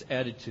like his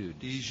attitude.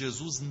 E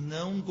Jesus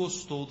não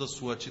gostou da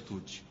sua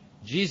atitude.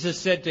 Jesus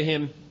said to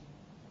him,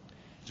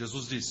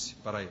 Jesus disse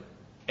para ele,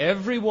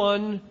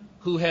 everyone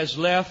who has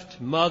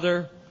left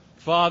mother,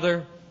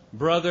 father,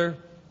 brother,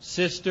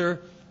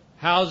 sister,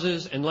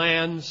 houses and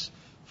lands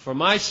for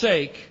my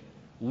sake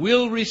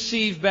will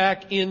receive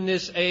back in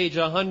this age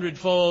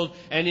 100-fold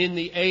and in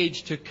the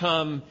age to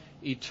come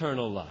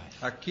eternal life.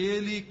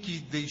 Aquele que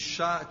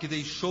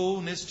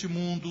deixou neste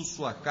mundo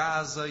sua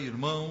casa,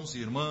 irmãos e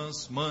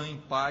irmãs, mãe,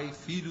 pai,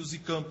 filhos e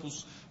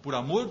campos, por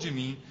amor de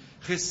mim,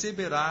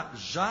 receberá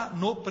já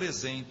no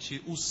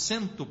presente o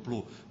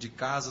cêntuplo de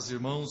casas,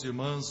 irmãos,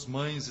 irmãs,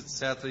 mães,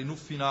 etc. E no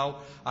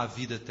final, a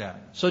vida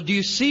eterna. So do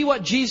you see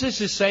what Jesus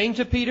is saying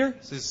to Peter?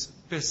 Vocês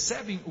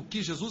percebem o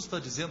que Jesus está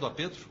dizendo a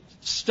Pedro?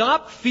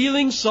 Stop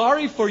feeling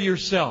sorry for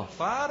yourself.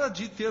 Para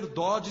de ter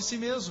dó de si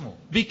mesmo.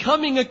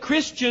 Becoming a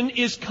Christian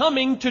is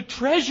coming to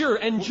treasure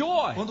and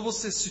joy. Quando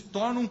você se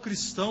torna um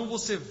cristão,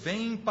 você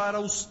vem para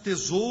os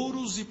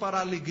tesouros e para a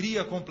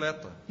alegria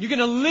completa. You're going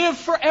to live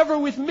forever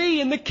with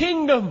me in the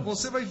kingdom.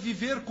 Você vai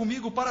viver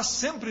comigo para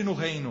sempre no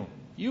reino.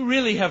 You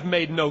really have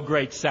made no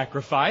great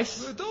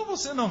sacrifice. Então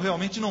você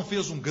realmente não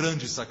fez um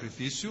grande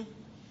sacrifício.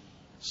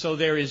 So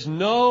there is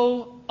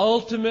no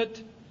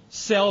ultimate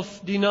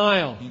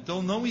self-denial.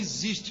 Então não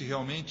existe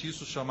realmente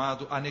isso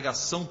chamado a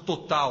negação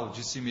total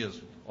de si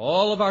mesmo.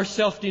 All of our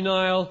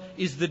self-denial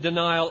is the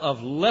denial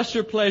of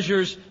lesser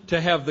pleasures to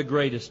have the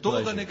greatest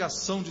Toda pleasure.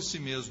 negação de si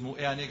mesmo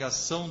é a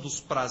negação dos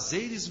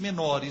prazeres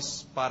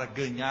menores para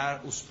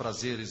ganhar os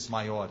prazeres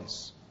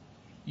maiores.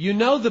 You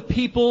know the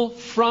people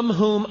from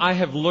whom I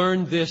have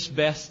learned this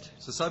best?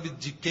 Você sabe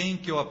de quem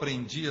que eu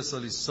aprendi essa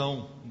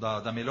lição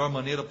da melhor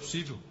maneira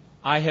possível?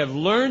 I have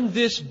learned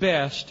this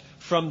best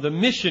from the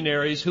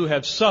missionaries who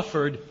have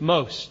suffered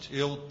most.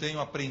 Eu tenho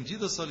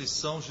aprendido essa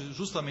lição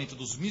justamente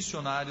dos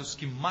missionários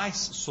que mais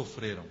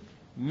sofreram.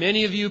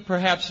 Many of you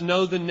perhaps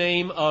know the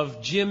name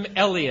of Jim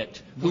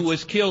Elliot, who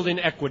was killed in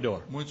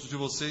Ecuador. Muitos de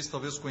vocês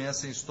talvez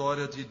conhecem a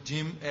história de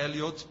Jim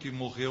Elliot, que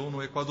morreu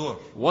no Equador.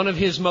 One of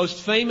his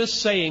most famous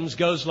sayings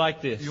goes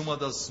like this. E uma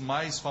das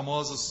mais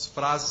famosas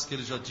frases que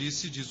ele já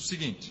disse diz o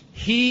seguinte: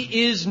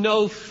 He is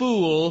no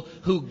fool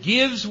who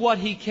gives what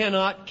he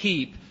cannot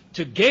keep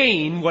to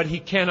gain what he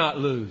cannot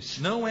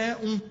lose. Não é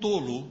um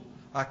tolo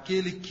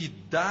aquele que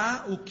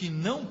dá o que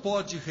não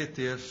pode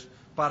reter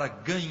para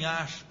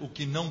ganhar o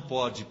que não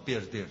pode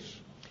perder.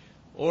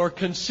 Or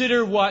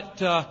consider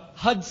what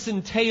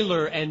Hudson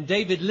Taylor and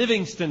David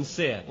Livingstone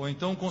said. Ou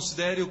então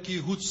considere o que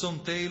Hudson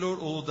Taylor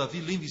ou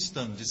David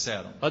Livingstone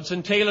disseram.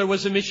 Hudson Taylor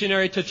was a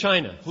missionary to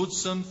China.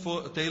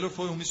 Taylor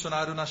foi um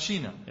missionário na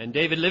China. And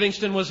David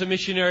Livingstone was a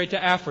missionary to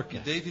Africa.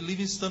 David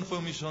Livingstone foi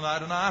um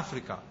missionário na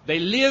África. They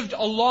lived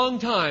a long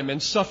time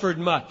and suffered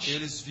much.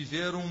 Eles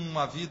viveram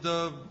uma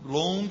vida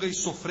longa e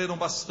sofreram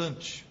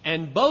bastante.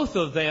 And both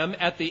of them,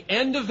 at the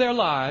end of their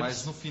Mas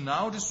lives, no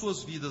final de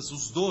suas vidas,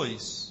 os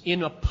dois,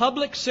 in a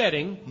public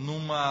setting,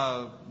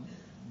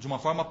 de uma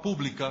forma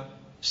pública,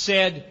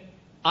 said,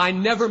 I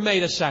never made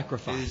a eles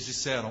sacrifice.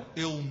 disseram,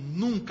 eu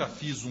nunca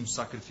fiz um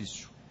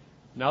sacrifício.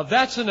 Now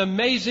that's an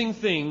amazing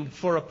thing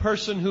for a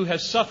person who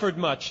has suffered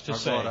much to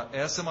say. Agora,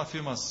 essa é uma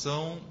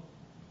afirmação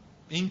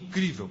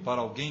incrível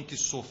para alguém que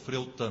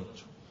sofreu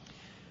tanto.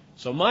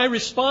 So my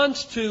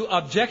response to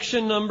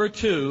objection number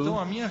 2 Então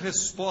a minha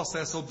resposta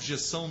a essa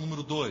objeção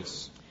número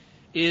 2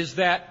 is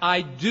that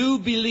I do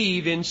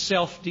believe in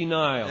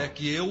self-denial. é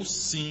que eu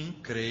sim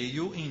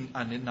creio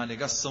na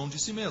negação de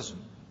si mesmo.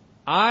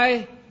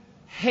 I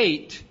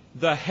hate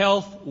the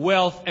health,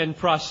 wealth and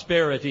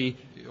prosperity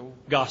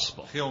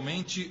gospel.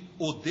 realmente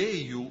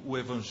odeio o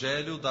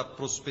evangelho da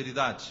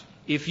prosperidade.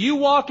 If you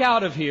walk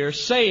out of here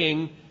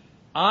saying,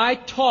 I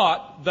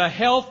taught the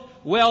health,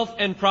 wealth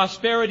and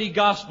prosperity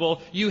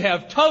gospel, you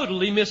have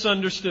totally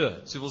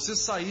misunderstood. Se você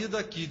sair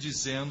daqui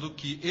dizendo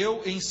que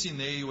eu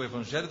ensinei o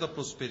evangelho da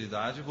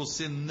prosperidade,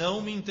 você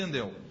não me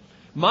entendeu.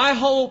 My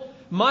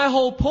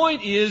whole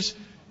point is,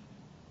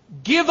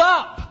 give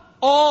up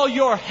all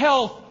your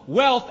health,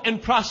 wealth and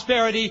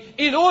prosperity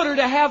in order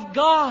to have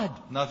God.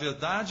 Na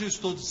verdade, eu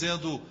estou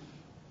dizendo,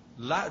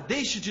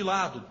 deixe de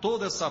lado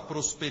toda essa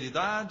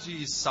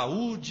prosperidade,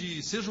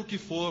 saúde, seja o que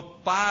for,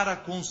 para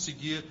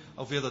conseguir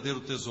o verdadeiro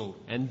tesouro.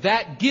 And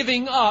that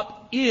giving up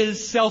is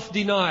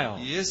self-denial.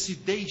 E esse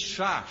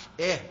deixar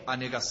é a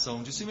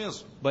negação de si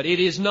mesmo. But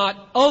it is not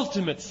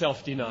ultimate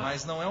self-denial.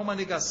 Mas não é uma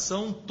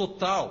negação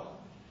total.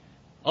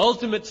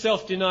 Ultimate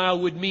self-denial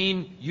would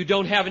mean you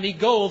don't have any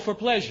goal for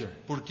pleasure.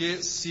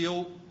 Porque se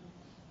eu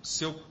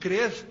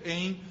crer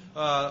em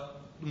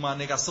uma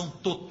negação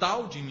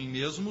total de mim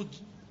mesmo,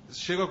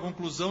 chego à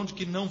conclusão de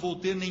que não vou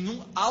ter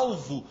nenhum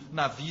alvo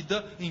na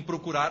vida em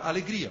procurar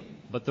alegria.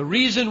 But the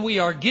reason we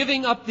are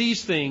giving up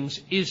these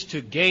things is to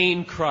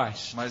gain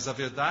Christ. Mas a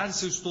verdade,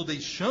 se eu estou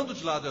deixando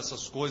de lado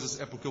essas coisas,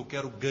 é porque eu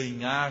quero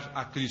ganhar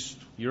a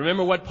Cristo. You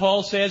remember what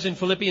Paul says in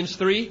Philippians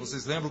 3?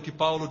 Vocês lembram o que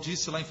Paulo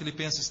disse lá em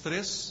Filipenses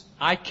 3?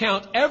 I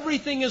count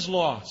everything as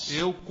loss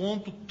Eu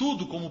conto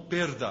tudo como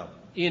perda,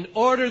 in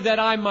order that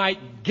I might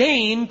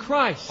gain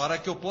Christ. para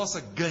que eu possa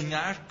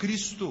ganhar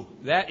Cristo.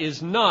 That is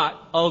not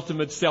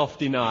ultimate Isso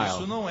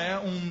self-denial. não é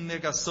uma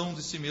negação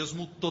de si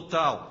mesmo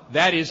total.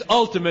 That is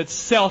ultimate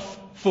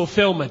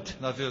self-fulfillment.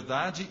 Na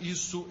verdade,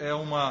 isso é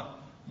uma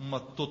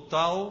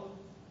total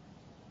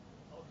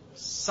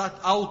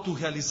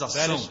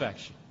autorrealização,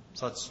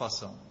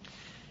 satisfação.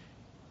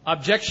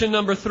 Objection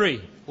number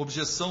 3.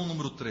 Objeção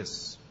número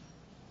 3.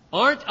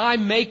 Aren't I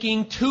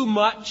making too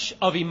much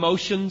of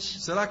emotions?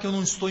 Será que eu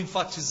não estou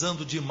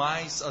enfatizando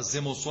demais as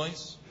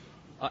emoções?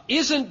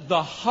 Isn't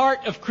the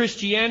heart of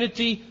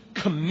Christianity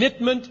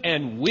commitment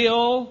and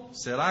will?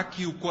 Será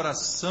que o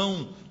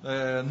coração,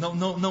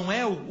 não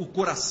é o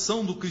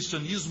coração do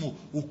cristianismo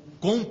o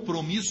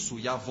compromisso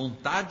e a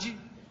vontade?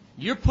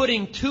 You're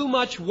putting too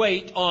much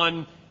weight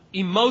on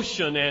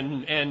emotion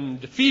and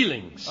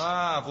feelings.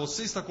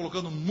 Você está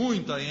colocando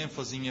muita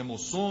ênfase em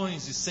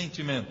emoções e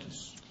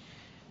sentimentos.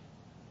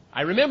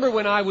 I remember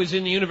when I was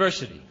in the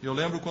university. Eu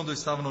lembro quando eu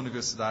estava na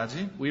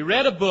universidade. We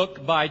read a book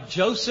by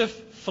Joseph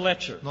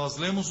Fletcher. Nós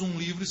lemos um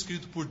livro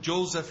escrito por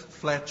Joseph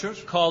Fletcher,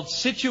 called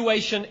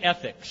Situation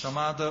Ethics.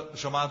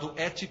 chamado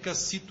Ética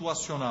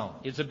Situacional.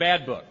 It's a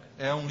bad book.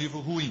 É um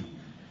livro ruim.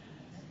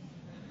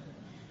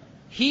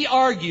 He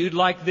argued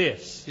like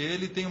this.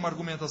 Ele tem uma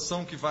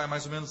argumentação que vai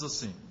mais ou menos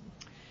assim.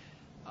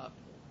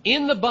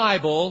 In the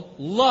Bible,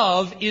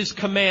 love is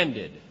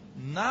commanded.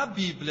 Na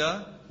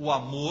Bíblia, o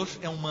amor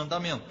é um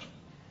mandamento.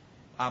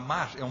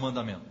 Amar é um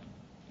mandamento.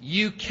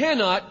 You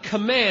cannot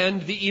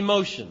command the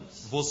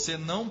emotions. Você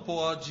não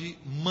pode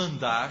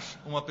mandar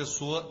uma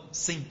pessoa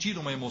sentir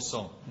uma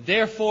emoção.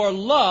 Therefore,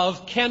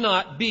 love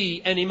cannot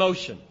be an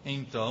emotion.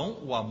 Então,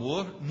 o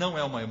amor não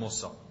é uma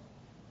emoção.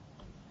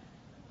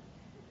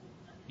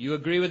 You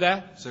agree with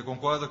that? Você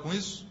concorda com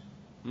isso?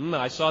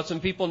 I saw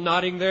some people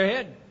nodding their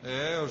head.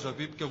 Eu já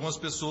vi porque algumas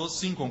pessoas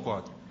sim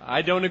concordam.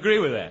 I don't agree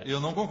with that. Eu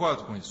não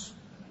concordo com isso.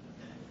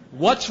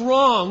 What's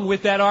wrong with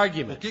that O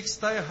argument? que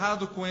está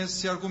errado com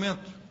esse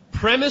argumento?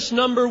 Premise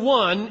number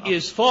 1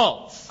 is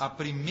false. A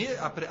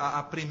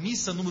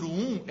premissa número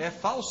 1 é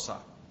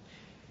falsa.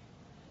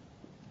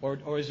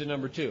 Or is it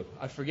number 2?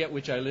 I forget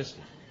which I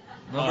listed.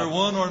 Number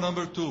 1 or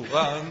number 2?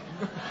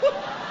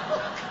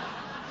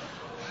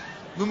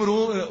 Número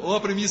 1, ou a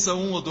premissa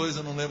 1 ou 2,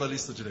 eu não lembro a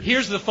lista direito.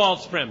 Here's the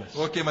false premise.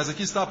 Ok, mas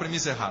aqui está a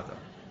premissa errada.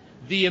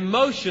 The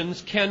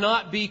emotions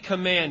cannot be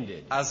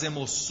commanded. As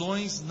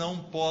emoções não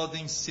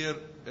podem ser,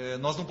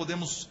 nós não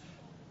podemos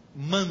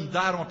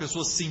mandar uma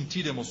pessoa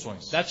sentir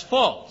emoções. That's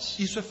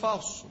false. Isso é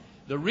falso.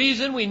 The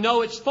reason we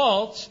know it's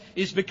false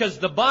is because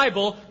the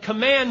Bible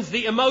commands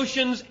the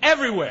emotions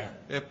everywhere.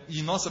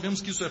 E nós sabemos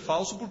que isso é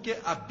falso porque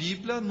a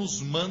Bíblia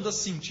nos manda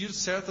sentir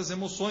certas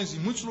emoções em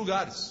muitos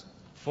lugares.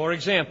 For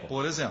example,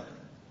 Por exemplo,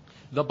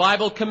 the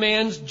Bible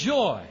commands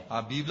joy.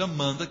 a Bíblia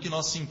manda que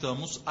nós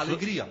sintamos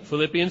alegria.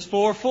 Philippians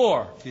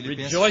 4:4.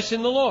 Filipenses- Rejoice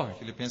in the Lord.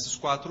 Filipenses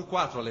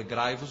 4:4,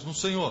 alegrai-vos no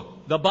Senhor.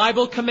 The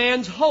Bible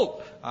commands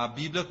hope. A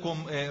Bíblia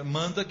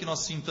manda que nós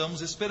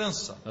sintamos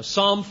esperança.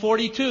 Psalm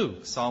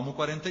 42. Salmo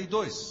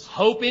 42.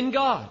 Hope in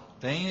God.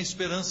 Tenha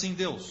esperança em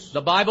Deus.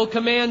 The Bible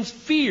commands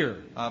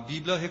fear. A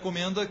Bíblia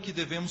recomenda que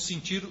devemos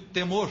sentir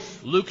temor.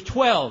 Luke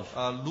 12.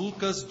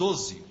 Lucas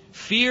 12.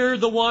 fear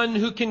the one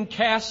who can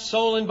cast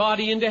soul and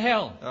body into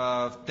hell.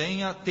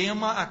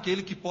 Tema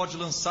aquele que pode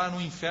lançar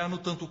no inferno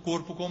tanto o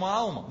corpo como a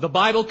alma. The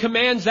Bible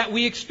commands that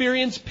we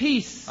experience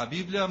peace. A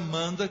Bíblia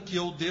manda que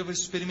eu deva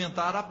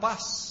experimentar a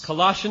paz.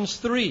 Colossians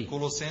 3.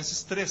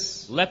 Colossenses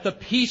 3. Let the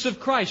peace of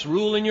Christ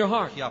rule in your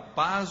heart. Que a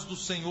paz do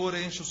Senhor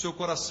enche o seu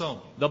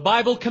coração. The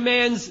Bible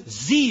commands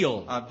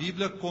zeal. A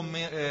Bíblia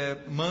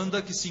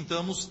manda que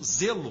sintamos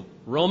zelo.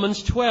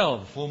 Romans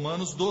 12.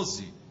 Romanos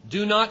 12.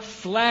 Do not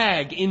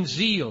flag in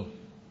zeal.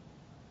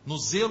 No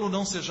zelo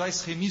não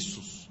sejais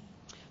remissos.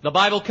 The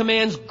Bible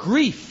commands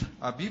grief.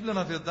 A Bíblia,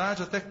 na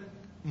verdade, até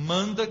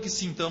manda que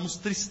sintamos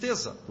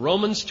tristeza.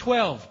 Romans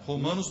 12.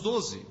 Romanos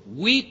 12.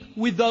 Weep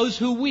with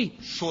those who weep.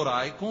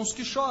 Chorai com os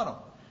que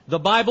choram. The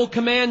Bible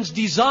commands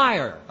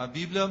desire. A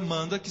Bíblia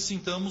manda que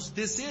sintamos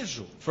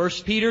desejo.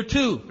 1 Peter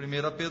 2.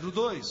 1 Pedro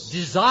 2.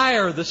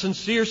 Desire the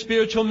sincere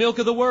spiritual milk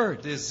of the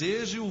Word.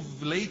 Deseje o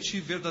leite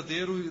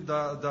verdadeiro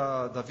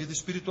da vida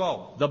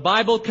espiritual. The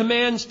Bible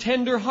commands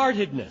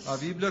tender-heartedness. A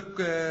Bíblia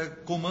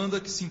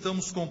comanda que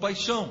sintamos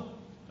compaixão.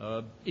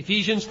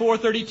 Ephesians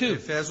 4:32.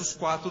 Efésios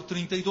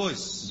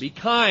 4:32. Be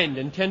kind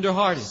and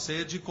tender-hearted.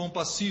 Sede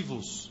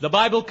compassivos. The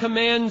Bible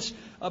commands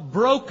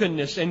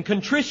brokenness and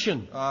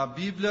contrition. A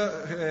Bíblia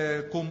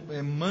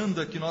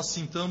manda que nós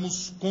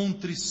sintamos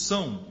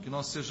contrição, que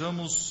nós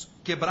sejamos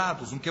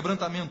quebrados,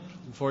 quebrantamento.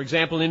 For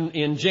example,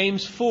 in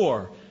James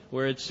 4,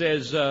 where it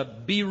says,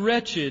 be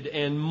wretched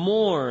and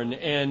mourn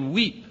and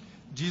weep.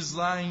 Diz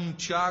lá em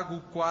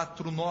Tiago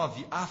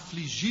 4:9,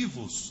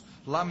 afligi-vos,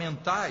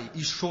 lamentai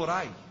e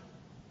chorai.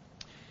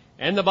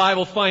 And the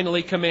Bible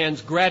finally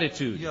commands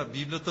gratitude. E a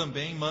Bíblia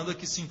também manda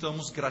que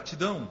sintamos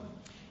gratidão.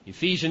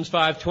 Ephesians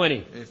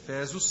 5:20.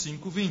 Efésios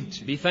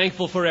 5:20. Be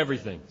thankful for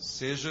everything.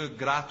 Seja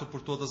grato por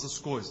todas as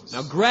coisas.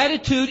 Now,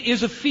 gratitude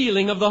is a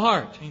feeling of the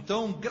heart.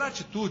 Então,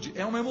 gratitude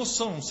é uma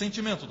emoção, um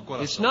sentimento do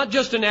coração. It's not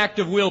just an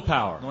act of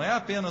willpower. Não é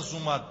apenas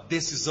uma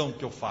decisão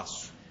que eu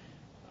faço.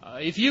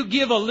 If you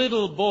give a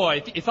little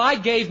boy, if I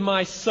gave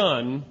my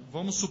son,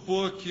 vamos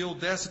supor que eu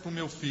desse para o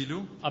meu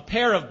filho a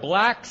pair of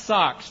black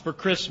socks for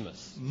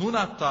Christmas. No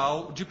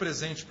Natal, de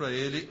presente para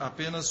ele,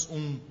 apenas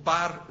um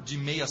par de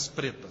meias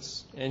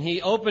pretas. And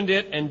he opened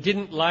it and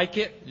didn't like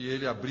it. E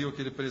ele abriu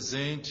aquele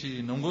presente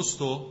e não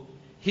gostou.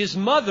 His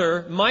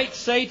mother might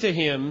say to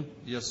him,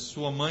 e a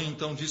sua mãe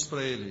então diz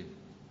para ele,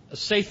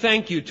 say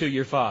thank you to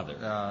your father.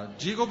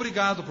 Diga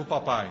obrigado para o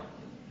papai.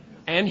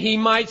 And he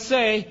might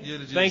say,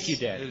 thank you,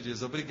 Dad. Ele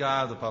diz,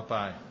 obrigado,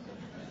 papai.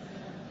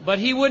 But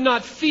he would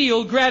not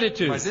feel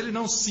gratitude. Mas ele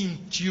não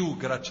sentiu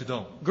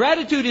gratidão.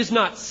 Gratitude is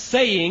not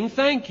saying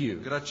thank you.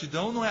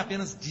 Gratidão não é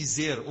apenas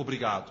dizer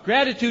obrigado.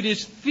 Gratitude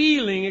is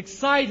feeling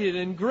excited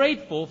and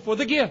grateful for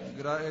the gift.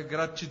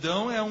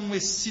 Gratidão é um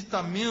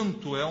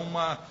excitamento,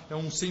 é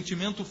um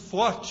sentimento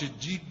forte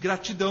de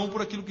gratidão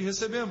por aquilo que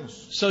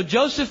recebemos. So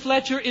Joseph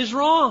Fletcher is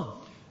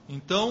wrong.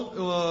 Então,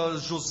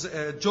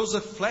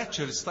 Joseph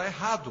Fletcher está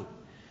errado.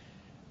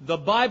 The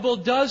Bible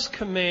does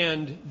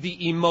command the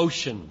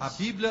emotions. A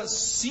Bíblia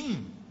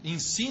sim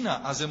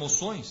ensina as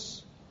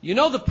emoções. You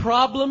know the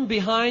problem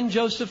behind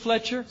Joseph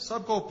Fletcher?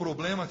 Sabe qual é o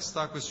problema que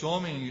está com esse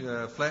homem,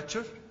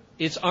 Fletcher?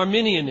 It's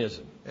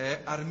Arminianism. É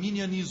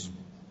arminianismo.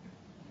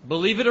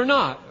 Believe it or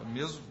not.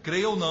 Mesmo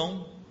creia ou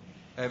não,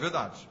 é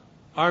verdade.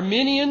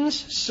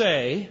 Arminians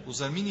say,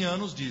 os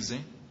arminianos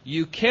dizem,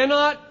 you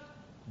cannot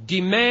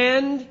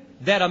demand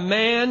that a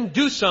man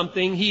do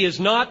something he is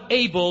not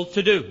able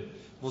to do.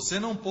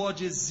 Você não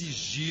pode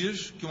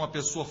exigir que uma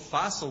pessoa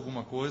faça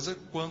alguma coisa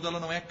quando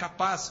ela não é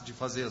capaz de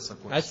fazer essa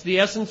coisa. That's the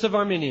essence of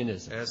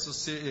Arminianism.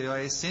 Essa é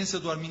a essência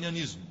do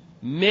arminianismo.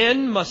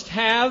 Men must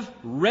have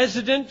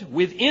resident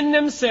within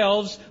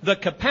themselves the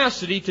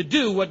capacity to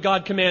do what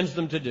God commands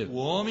them to do. O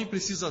homem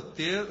precisa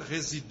ter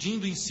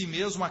residindo em si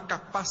mesmo a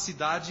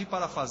capacidade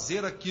para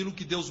fazer aquilo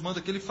que Deus manda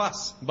que ele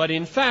faça. But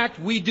in fact,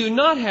 we do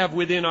not have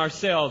within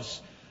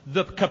ourselves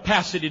the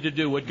capacity to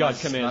do what God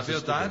commands us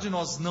to do. Na verdade,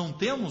 nós não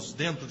temos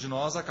dentro de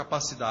nós a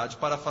capacidade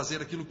para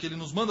fazer aquilo que Ele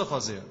nos manda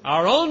fazer.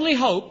 Our only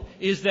hope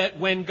is that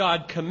when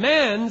God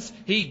commands,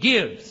 He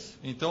gives.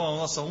 Então, a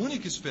nossa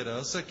única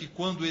esperança é que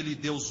quando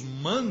Deus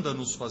manda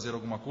nos fazer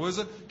alguma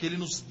coisa, que Ele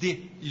nos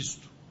dê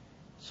isto.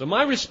 So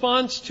my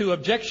response to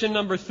objection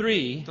number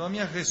 3 então, a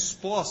minha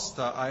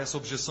resposta a essa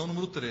objeção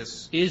número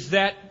 3 is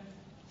that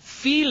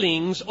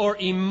feelings or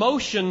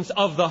emotions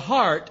of the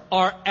heart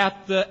are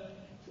at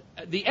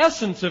the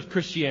essence of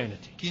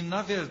Christianity. Que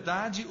na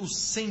verdade os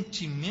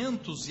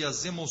sentimentos e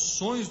as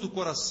emoções do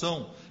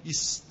coração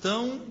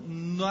estão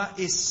na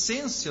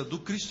essência do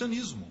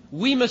cristianismo.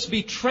 We must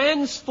be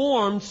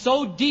transformed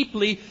so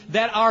deeply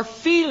that our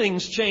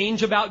feelings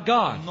change about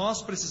God.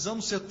 Nós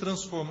precisamos ser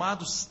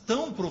transformados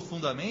tão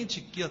profundamente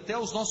que até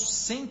os nossos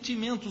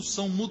sentimentos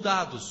são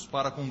mudados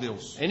para com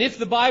Deus. And if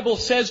the Bible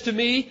says to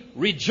me,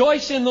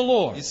 rejoice in the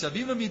Lord. E se a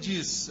Bíblia me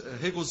diz,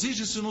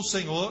 regozije-se no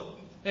Senhor,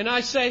 and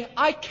I say,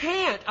 I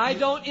can't, I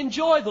don't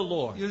enjoy the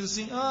Lord. E ele diz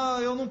assim,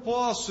 eu não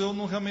posso, eu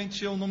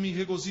não me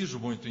regozijo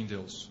muito em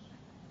Deus.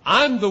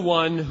 I'm the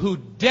one who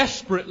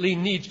desperately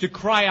needs to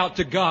cry out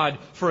to God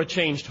for a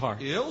changed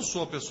heart. Eu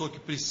sou a pessoa que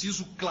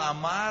preciso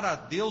clamar a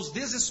Deus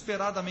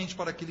desesperadamente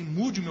para que Ele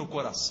mude o meu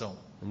coração.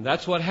 And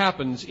that's what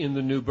happens in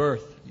the new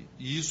birth.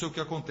 E isso é o que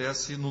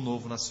acontece no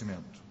novo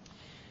nascimento.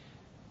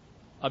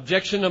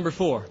 Objection number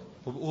 4.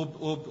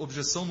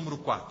 Objeção número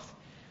 4.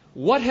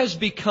 What has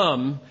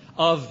become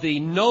of the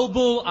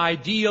noble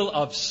ideal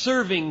of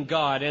serving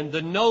God and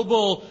the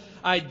noble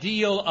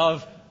ideal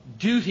of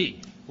duty?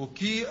 O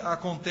que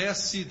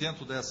acontece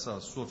dentro dessa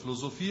sua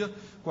filosofia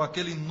com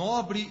aquele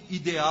nobre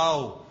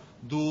ideal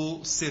do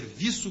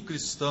serviço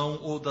cristão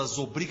ou das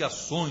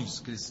obrigações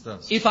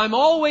cristãs? If I'm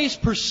always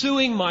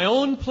pursuing my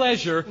own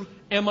pleasure,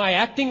 am I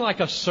acting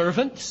like a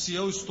servant? Se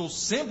eu estou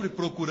sempre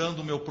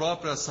procurando minha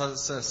própria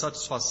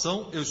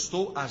satisfação, eu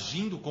estou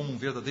agindo como um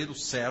verdadeiro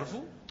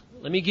servo?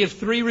 Let me give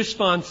 3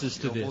 responses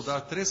to Eu vou this.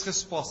 dar 3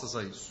 respostas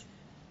a isso.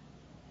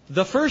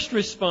 The first A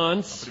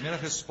response primeira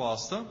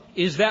resposta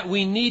is that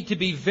we need to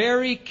be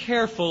very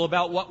careful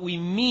about what we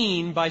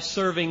mean by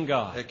serving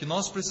God. é que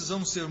nós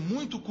precisamos ser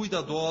muito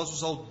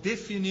cuidadosos ao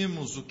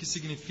definirmos o que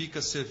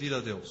significa servir a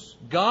Deus.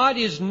 God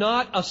is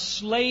not a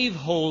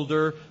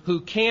slaveholder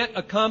who can't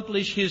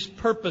accomplish His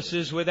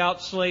purposes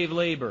without slave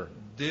labor.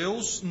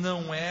 Deus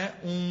não é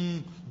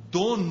um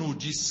dono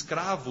de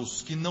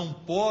escravos que não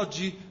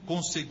pode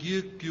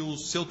conseguir que o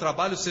seu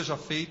trabalho seja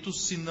feito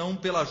senão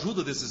pela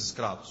ajuda desses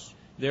escravos.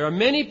 There are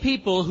many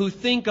people who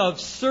think of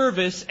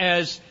service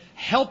as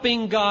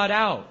helping God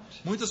out.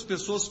 Muitas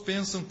pessoas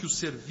pensam que o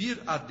servir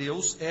a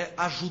Deus é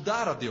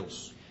ajudar a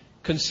Deus.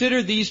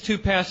 Consider these 2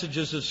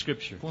 passages of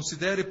Scripture.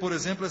 Considere, por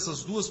exemplo,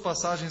 essas 2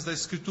 passagens da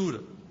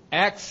Escritura.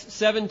 Acts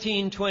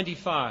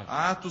 17:25.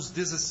 Atos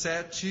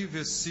 17,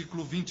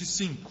 versículo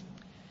 25.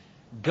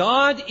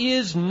 God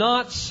is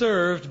not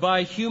served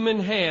by human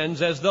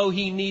hands as though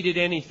He needed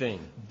anything.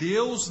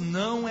 Deus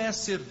não é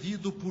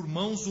servido por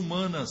mãos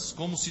humanas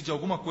como se de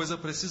alguma coisa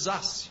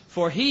precisasse.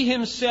 For He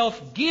Himself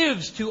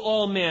gives to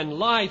all men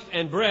life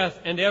and breath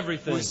and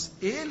everything. Pois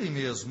Ele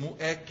mesmo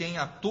é quem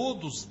a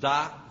todos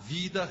dá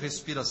vida,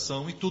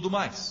 respiração e tudo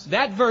mais.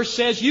 That verse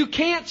says you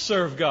can't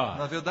serve God.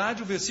 Na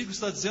verdade, o versículo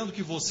está dizendo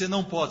que você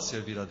não pode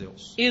servir a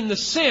Deus. In the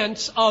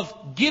sense of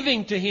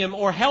giving to Him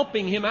or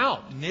helping Him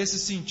out. Nesse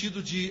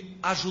sentido de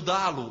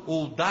ajudá-lo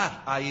ou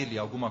dar a Ele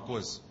alguma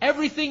coisa.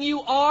 Everything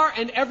you are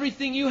and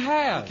everything you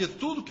have Porque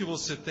tudo que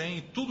você tem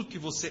e tudo que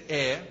você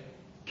é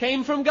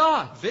came from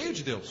God. veio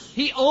de Deus.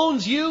 He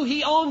owns you,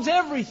 He owns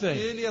everything.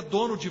 Ele é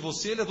dono de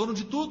você, Ele é dono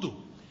de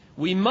tudo.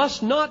 We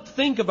must not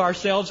think of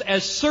ourselves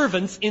as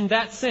servants in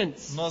that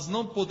sense. Nós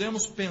não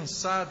podemos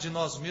pensar de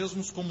nós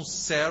mesmos como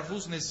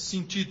servos nesse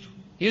sentido.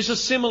 Here's a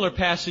similar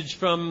passage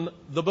from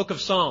the book of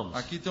Psalms.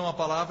 Aqui tem uma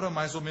palavra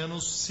mais ou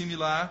menos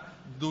similar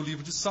do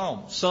livro de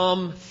Salmos.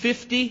 Psalm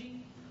 50,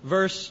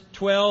 verse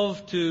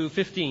 12 to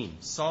 15.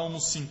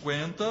 Salmos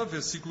 50,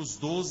 versículos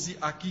 12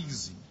 a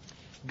 15.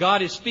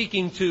 God is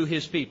speaking to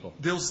His people.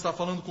 Deus está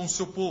falando com o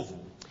seu povo.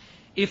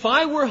 If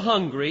I were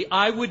hungry,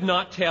 I would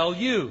not tell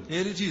you.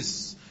 Ele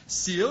diz: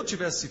 se eu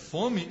tivesse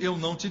fome, eu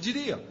não te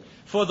diria.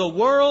 For the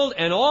world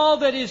and all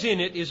that is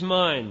in it is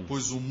mine.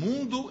 Pois o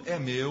mundo é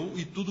meu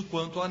e tudo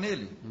quanto há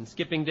nele. And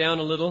skipping down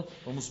a little.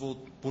 Vamos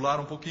pular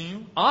um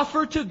pouquinho.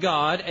 Offer to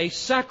God a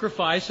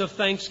sacrifice of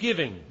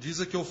thanksgiving.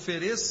 Diz que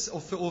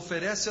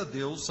oferece a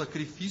Deus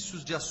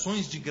sacrifícios de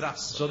ações de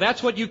graça. So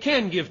that's what you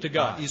can give to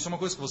God. Isso é uma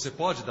coisa que você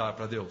pode dar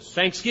para Deus.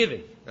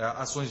 Thanksgiving.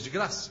 Ações de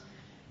graça.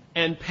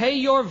 And pay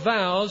your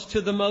vows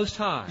to the Most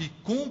High. E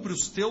cumpre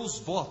os teus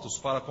votos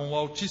para com o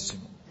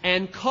Altíssimo.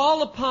 And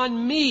call upon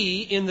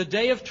me in the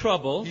day of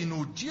trouble. E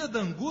no dia da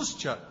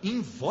angústia,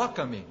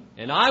 invoca-me.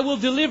 And I will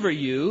deliver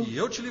you. E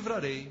eu te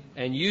livrarei.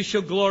 And you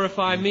shall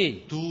glorify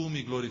me. Tu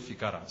me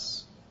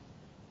glorificarás.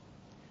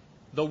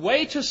 The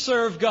way to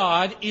serve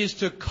God is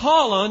to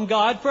call on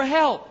God for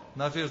help.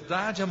 Na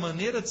verdade, a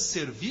maneira de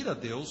servir a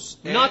Deus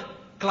é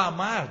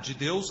clamar de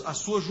Deus a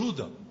sua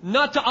ajuda.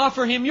 Not to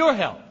offer Him your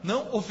help.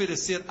 Não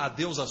oferecer a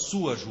Deus a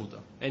sua ajuda.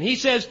 And He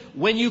says,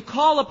 when you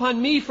call upon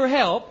me for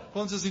help,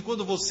 quando diz assim,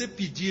 quando você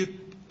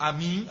pedir a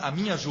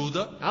minha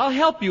ajuda, I'll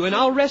help you and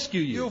I'll rescue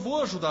you. Eu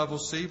vou ajudar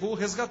você e vou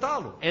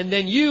resgatá-lo. And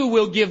then you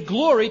will give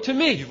glory to E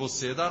me.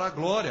 você dará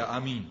glória a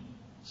mim.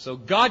 So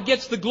God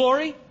gets the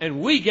glory and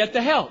we get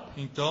the help.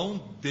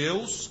 Então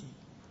Deus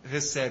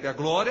recebe a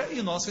glória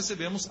e nós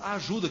recebemos a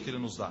ajuda que Ele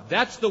nos dá.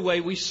 That's the way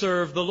we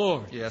serve the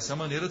Lord. E essa é a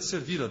maneira de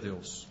servir a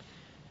Deus.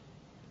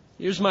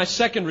 Here's my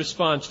second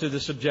response to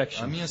this A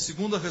objection. minha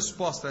segunda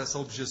resposta a essa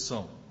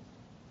objeção.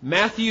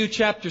 Matthew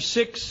chapter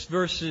 6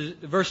 verse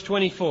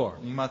 24.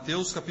 Em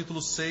Mateus capítulo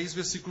 6,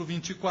 versículo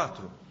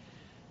 24.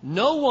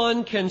 No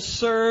one can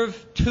serve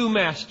 2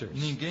 masters.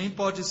 Ninguém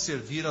pode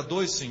servir a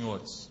 2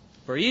 senhores.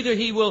 For either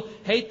he will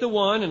hate the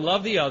one and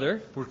love the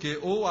other, porque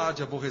ou há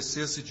de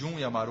aborrecer-se de um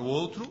e amar o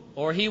outro,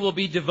 or he will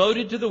be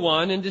devoted to the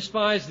one and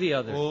despise the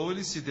other. ou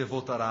ele se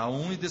devotará a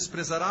um e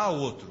desprezará ao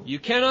outro. You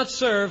cannot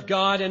serve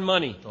God and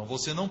money. Então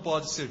você não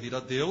pode servir a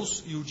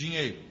Deus e o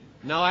dinheiro.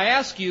 Now I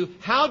ask you,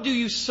 how do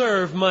you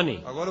serve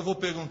money? Agora eu vou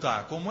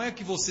perguntar, como é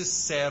que você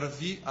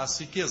serve as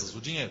riquezas,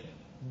 o dinheiro?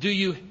 Do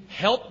you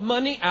help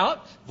money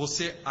out?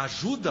 Você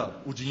ajuda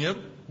o dinheiro?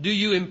 Do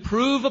you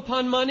improve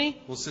upon money?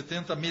 Você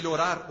tenta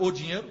melhorar o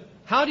dinheiro?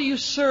 How do you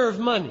serve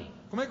money?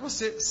 Como é que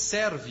você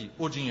serve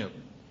o dinheiro?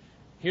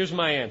 Here's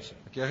my answer.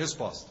 Aqui é a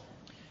resposta.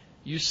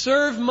 You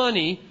serve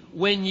money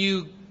when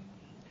you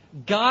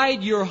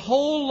guide your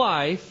whole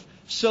life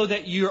so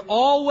that you're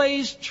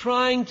always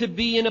trying to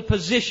be in a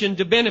position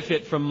to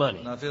benefit from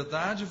money. Na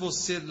verdade,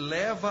 você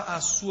leva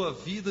a sua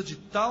vida de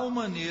tal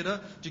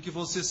maneira de que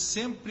você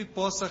sempre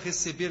possa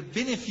receber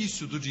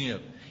benefício do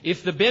dinheiro.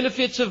 If the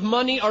benefits of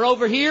money are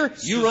over here,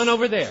 you run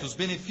over there. Se os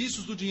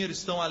benefícios do dinheiro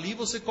estão ali,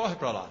 você corre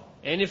para lá.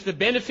 And if the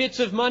benefits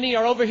of money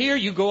are over here,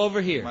 you go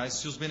over here. Mas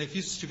se os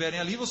benefícios estiverem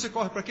ali, você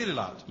corre para aquele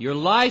lado. Your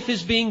life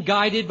is being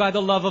guided by the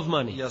love of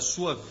money. E a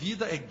sua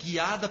vida é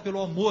guiada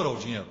pelo amor ao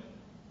dinheiro.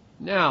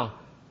 Now,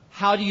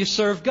 how do you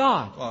serve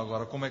God?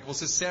 Agora, como é que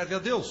você serve a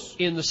Deus?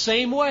 In the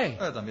same way.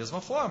 É da mesma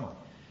forma.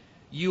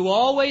 You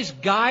always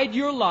guide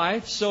your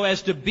life so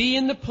as to be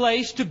in the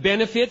place to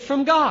benefit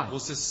from God.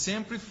 Você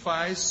sempre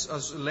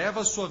leva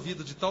a sua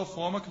vida de tal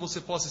forma que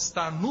você possa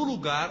estar no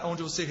lugar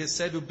onde você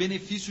recebe o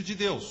benefício de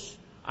Deus.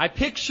 I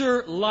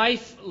picture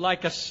life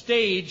like a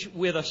stage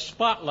with a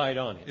spotlight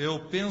on it. Eu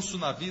penso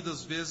na vida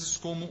às vezes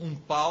como um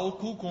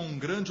palco com um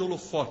grande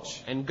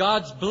holofote. And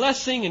God's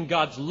blessing and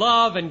God's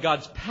love and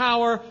God's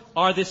power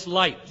are this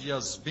light. E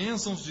as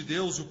bênçãos de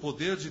Deus, o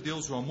poder de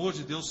Deus, o amor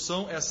de Deus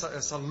são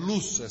essa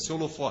luz, esse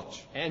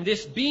holofote. And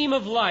this beam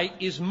of light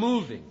is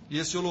moving. E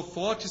esse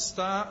holofote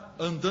está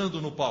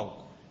andando no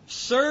palco.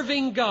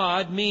 Serving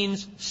God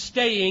means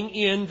staying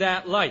in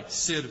that light.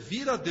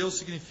 Servir a Deus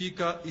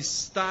significa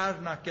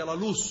estar naquela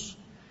luz.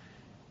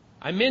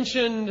 I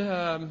mentioned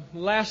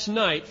last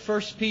night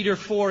 1 Peter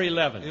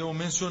 4:11. Eu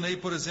mencionei,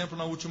 por exemplo,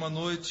 na última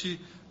noite,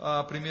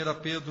 a 1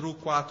 Pedro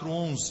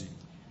 4:11.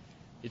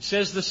 It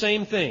says the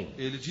same thing.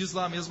 Ele diz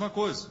lá a mesma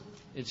coisa.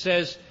 It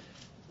says,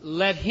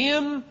 "Let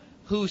him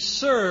who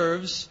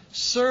serves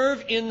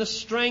serve in the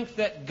strength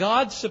that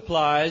God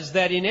supplies,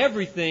 that in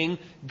everything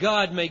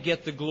God may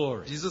get the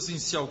glory." Diz assim,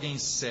 se alguém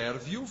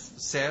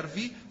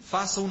serve,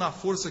 faça-o na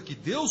força que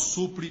Deus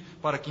supre,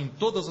 para que em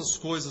todas as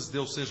coisas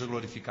Deus seja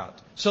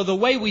glorificado. So the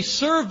way we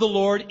serve the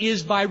Lord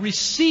is by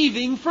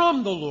receiving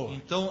from the Lord.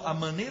 Então, a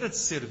maneira de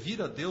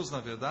servir a Deus, na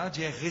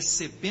verdade, é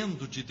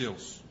recebendo de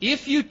Deus.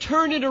 If you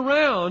turn it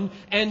around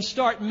and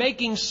start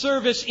making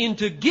service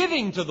into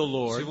giving to the Se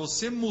Lord,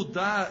 você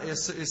mudar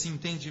esse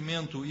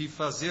entendimento e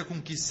fazer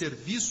com que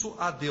serviço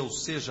a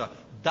Deus seja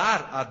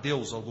dar a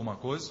Deus alguma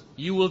coisa,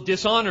 you will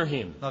dishonor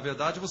Him. na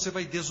verdade você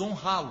vai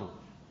desonrá-lo.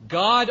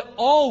 God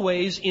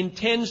always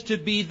intends to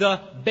be the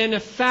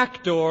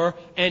benefactor,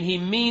 and He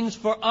means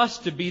for us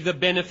to be the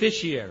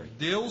beneficiary.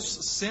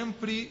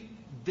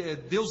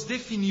 Deus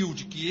definiu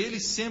de que Ele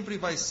sempre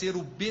vai ser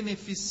o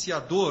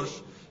beneficiador,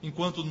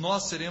 enquanto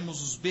nós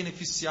seremos os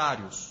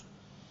beneficiários.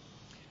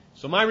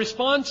 So my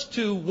response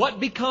to what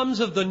becomes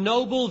of the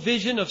noble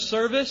vision of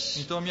service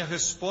Então a minha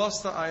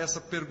resposta a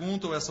essa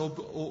pergunta ou essa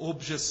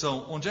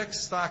objeção, onde é que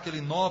está aquele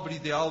nobre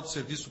ideal do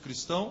serviço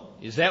cristão?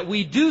 is that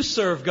we do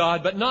serve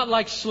God, but not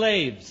like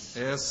slaves.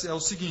 É o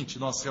seguinte,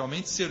 nós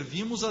realmente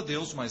servimos a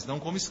Deus, mas não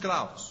como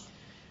escravos.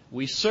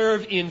 We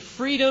serve in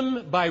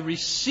freedom by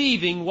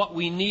receiving what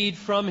we need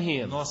from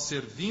Him. Nós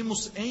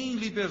servimos em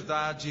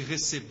liberdade,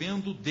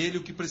 recebendo dele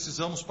o que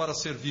precisamos para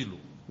servi-lo.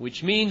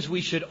 Which means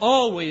we should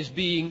always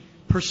be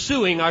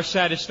pursuing our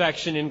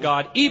satisfaction in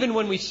God, even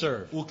when we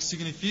serve. O que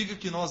significa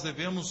que nós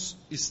devemos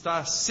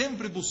estar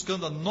sempre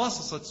buscando a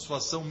nossa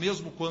satisfação,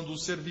 mesmo quando o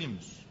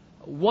servimos.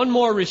 One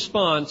more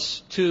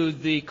response to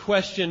the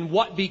question,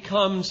 what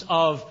becomes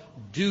of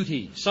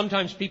duty?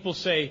 Sometimes people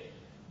say,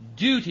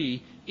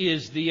 duty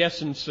is the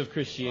essence of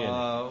Christianity.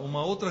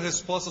 Uma outra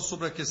resposta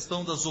sobre a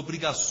questão das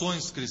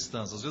obrigações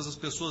cristãs. Às vezes as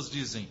pessoas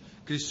dizem,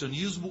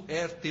 cristianismo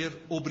é ter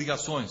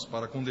obrigações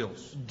para com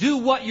Deus. Do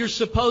what you're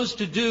supposed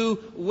to do,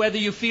 whether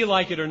you feel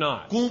like it or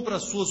not. Cumpra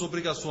as suas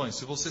obrigações.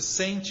 Se você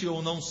sente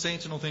ou não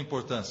sente, não tem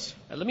importância.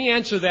 Let me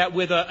answer that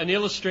with an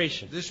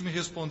illustration. Deixe-me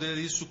responder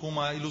isso com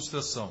uma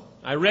ilustração.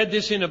 I read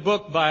this in a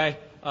book by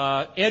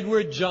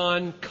Edward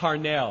John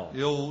Carnell.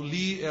 Eu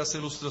li essa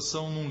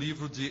ilustração num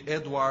livro de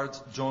Edward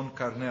John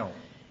Carnell.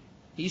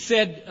 He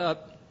said,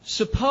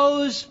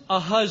 suppose a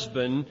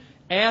husband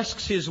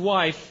asks his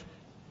wife,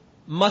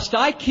 "Must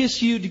I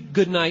kiss you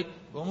goodnight?"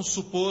 Vamos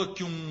supor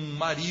que um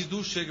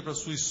marido chegue para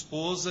sua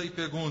esposa e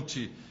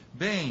pergunte,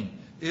 bem,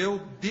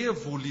 eu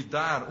devo lhe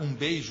dar um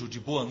beijo de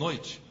boa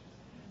noite?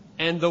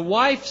 And the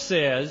wife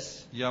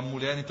says, E a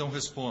mulher então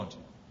responde,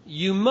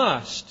 you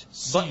must,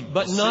 Sim,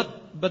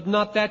 but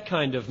not that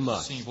kind of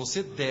must. sim,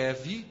 você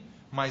deve,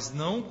 mas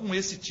não com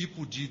esse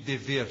tipo de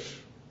dever.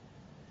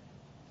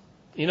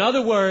 In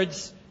other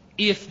words,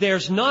 if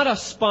there's not a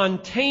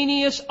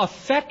spontaneous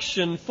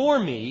affection for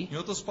me, Em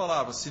outras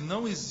palavras, se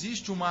não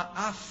existe uma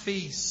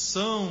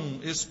afeição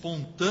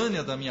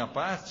espontânea da minha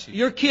parte,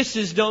 your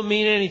kisses don't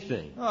mean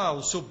anything.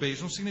 o seu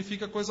beijo não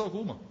significa coisa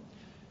alguma.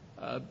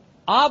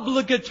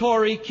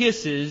 Obligatory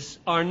kisses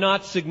are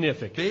not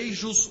significant.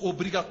 Beijos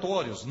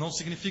obrigatórios não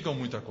significam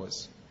muita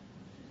coisa.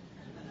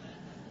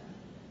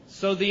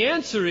 So the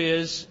answer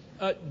is,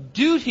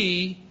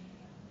 duty,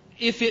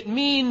 if it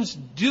means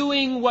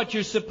doing what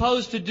you're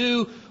supposed to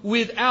do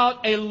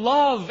without a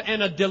love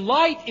and a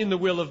delight in the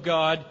will of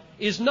God,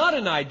 is not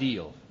an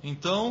ideal.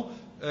 Então,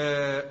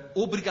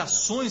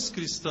 obrigações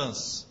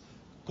cristãs,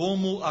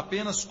 como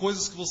apenas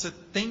coisas que você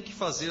tem que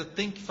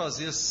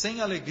fazer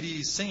sem alegria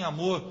e sem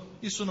amor,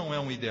 isso não é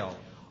um ideal.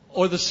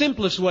 Or the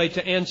simplest way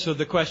to answer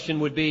the question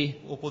would be,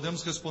 Ou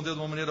podemos responder de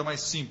uma maneira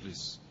mais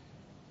simples.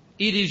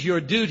 it is your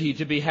duty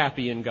to be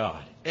happy in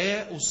God.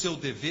 É o seu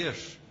dever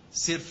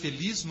ser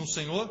feliz no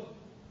Senhor?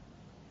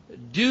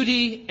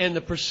 Duty and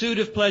the pursuit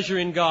of pleasure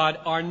in God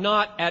are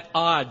not at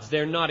odds.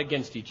 They're not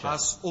against each other.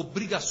 As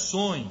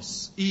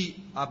obrigações e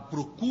a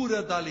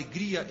procura da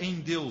alegria em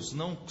Deus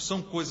não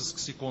são coisas que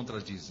se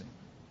contradizem.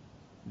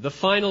 The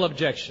final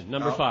objection,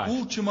 number A 5.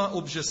 última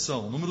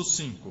objeção, número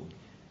 5.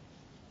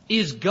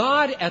 Is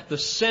God at the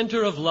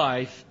center of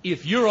life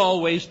if you're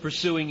always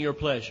pursuing your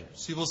pleasure?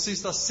 Se você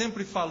está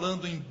sempre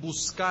falando em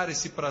buscar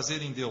esse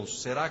prazer em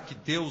Deus, será que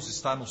Deus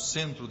está no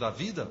centro da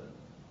vida?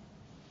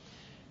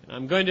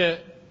 I'm going to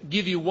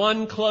give you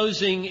one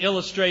closing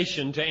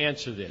illustration to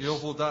answer this. Eu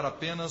vou dar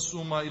apenas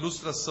uma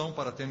ilustração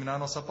para terminar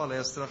nossa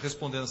palestra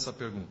respondendo essa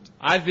pergunta.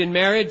 I've been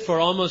married for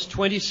almost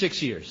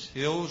 26 years.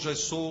 Eu já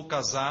sou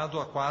casado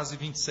há quase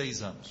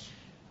 26 anos.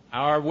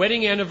 Our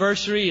wedding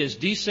anniversary is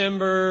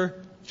December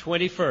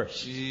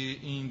 21st. E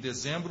em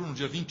dezembro, no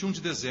dia 21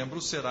 de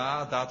dezembro,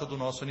 será a data do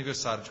nosso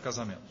aniversário de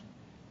casamento.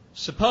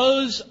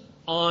 Suppose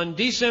on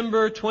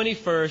December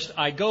 21st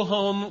I go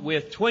home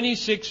with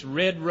 26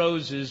 red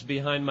roses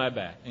behind my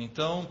back.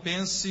 Então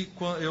pense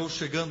eu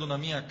chegando na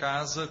minha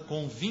casa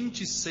com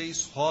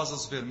 26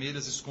 rosas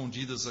vermelhas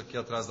escondidas aqui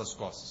atrás das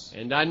costas.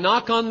 And I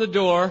knock on the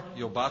door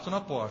E eu bato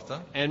na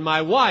porta and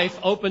my wife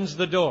opens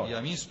the door. e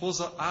a minha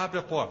esposa abre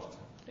a porta.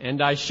 And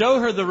I show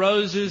her the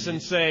roses and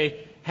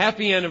say,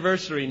 Happy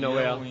anniversary, E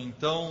Noel. eu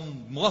então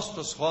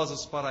mostro as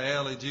rosas para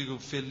ela e digo,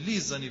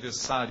 feliz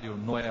aniversário,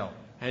 Noel.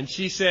 And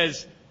she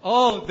says,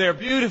 Oh, they're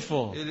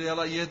beautiful.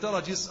 E então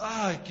ela diz,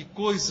 ai, que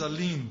coisa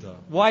linda.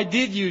 Why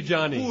did you,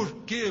 Johnny? Por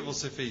que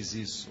você fez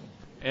isso?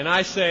 And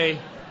I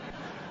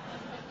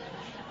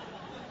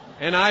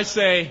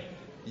say,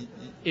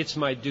 it's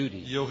my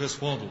duty. E eu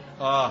respondo,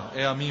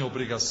 é a minha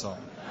obrigação.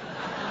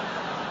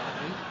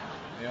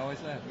 They always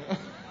laugh.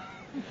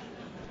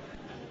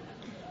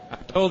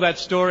 I've told that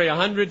story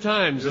 100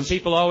 times and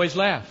people always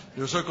laugh.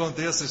 Eu já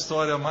contei essa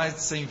história mais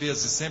de 100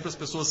 vezes e sempre as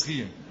pessoas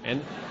riem.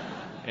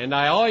 And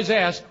I always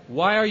ask,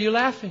 why are you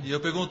laughing? E eu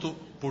pergunto,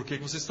 por que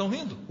vocês estão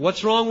rindo?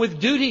 What's wrong with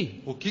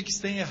duty? O que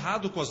tem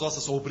errado com as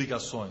nossas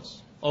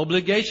obrigações?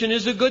 Obligation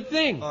is a good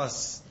thing.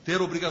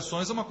 Ter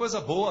obrigações é uma coisa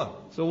boa.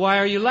 So why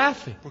are you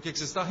laughing? Por que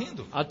você está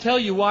rindo? I'll tell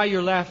you why you're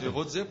Eu laughing.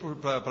 vou dizer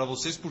para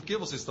vocês por que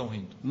vocês estão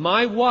rindo.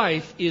 My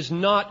wife is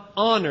not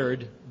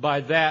honored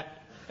by that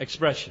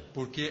expression.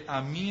 Porque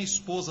a minha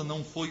esposa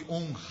não foi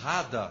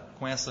honrada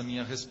com essa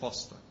minha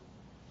resposta.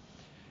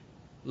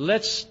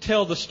 Let's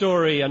tell the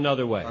story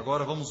another way.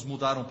 Agora vamos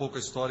mudar um pouco a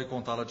história e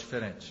contá-la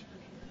diferente.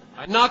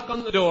 I knock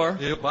on the door.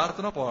 Eu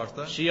bato na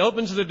porta. She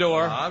opens the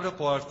door. Ela abre a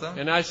porta.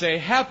 And I say,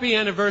 Happy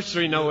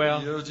anniversary, E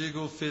Noel. eu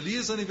digo,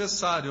 feliz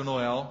aniversário,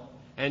 Noel.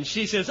 And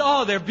she says,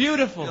 Oh, they're E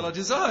beautiful. ela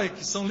diz, ai,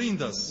 que são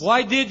lindas.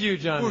 Why did you,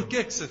 Por Johnny?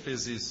 que você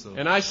fez isso?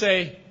 And I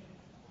say,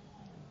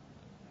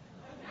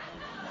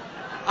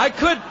 I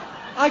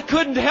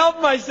couldn't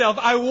help myself.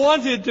 I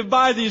wanted to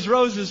buy these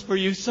roses for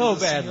you so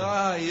Diz assim,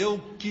 badly. eu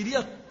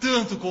queria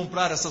tanto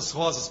comprar essas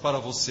rosas para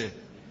você.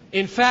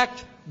 In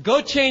fact,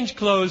 go change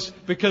clothes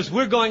because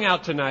we're going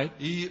out tonight.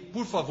 E,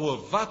 por favor,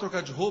 vá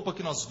trocar de roupa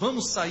que nós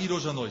vamos sair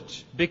hoje à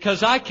noite.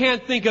 Because I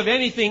can't think of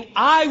anything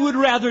I would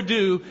rather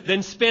do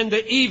than spend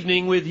the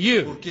evening with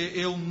you. Porque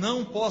eu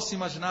não posso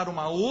imaginar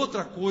uma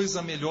outra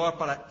coisa melhor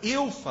para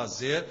eu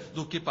fazer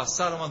do que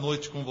passar uma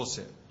noite com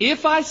você.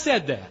 If I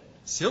said that,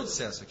 Se eu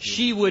dissesse aquilo,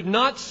 she would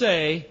not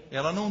say,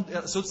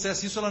 se eu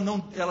dissesse isso, ela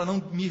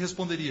não me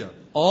responderia.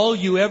 all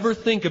you ever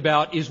think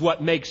about is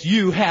what makes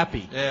you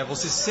happy.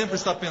 Você sempre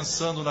está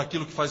pensando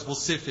naquilo que faz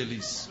você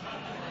feliz.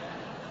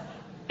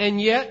 And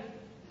yet,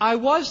 I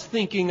was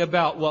thinking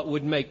about what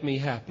would make me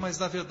happy. Mas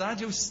na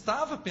verdade eu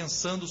estava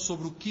pensando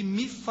sobre o que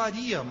me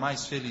faria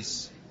mais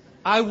feliz.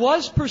 I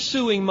was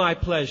pursuing my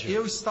pleasure.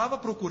 Eu estava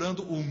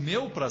procurando o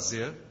meu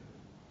prazer.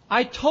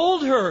 I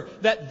told her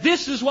that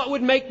this is what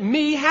would make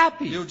me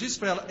happy. Eu disse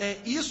para ela, é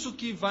isso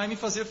que vai me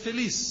fazer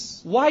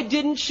feliz. Why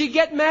didn't she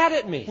get mad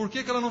at me? Por que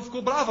ela não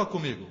ficou brava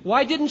comigo?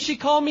 Why didn't she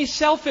call me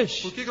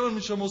selfish? Por que ela não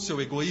me chamou seu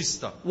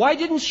egoísta? Why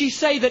didn't she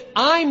say that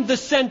I'm the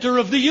center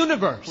of the Por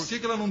universe?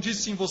 que ela não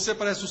disse sim, você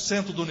parece o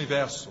centro do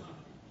universo?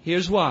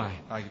 Here's why.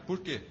 Por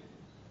quê?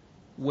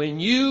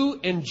 When you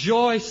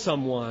enjoy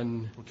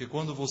someone, Porque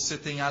quando você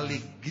tem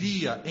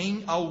alegria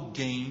em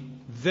alguém,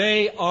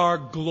 they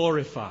are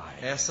glorified.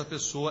 essa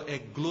pessoa é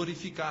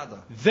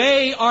glorificada.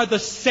 They are the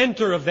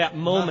center of that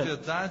Na moment.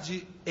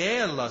 verdade,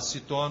 ela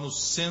se torna o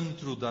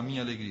centro da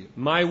minha alegria.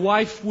 My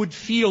wife would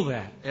feel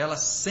that, Ela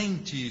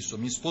sente isso, a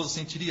minha esposa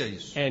sentiria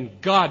isso. and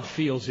God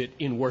feels it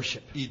in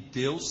worship. E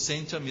Deus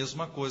sente a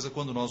mesma coisa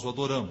quando nós o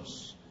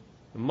adoramos.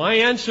 My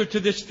answer to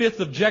this fifth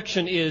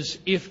objection is,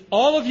 if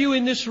all of you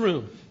in this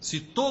room Se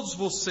todos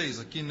vocês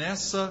aqui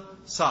nessa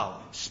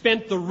sala,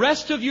 spent the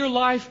rest of your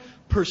life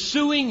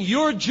pursuing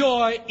your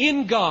joy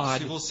in se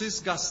God, vocês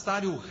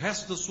gastarem o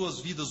resto das suas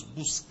vidas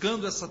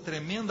buscando essa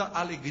tremenda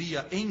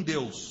alegria em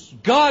Deus,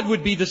 God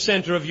would be the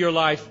center of your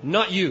life,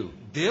 not you.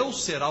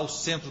 Deus será o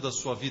centro da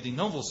sua vida e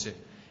não você.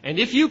 And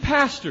if you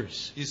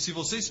pastors E se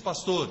vocês,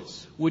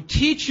 pastores, would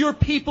teach your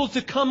people to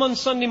come on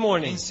Sunday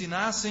morning,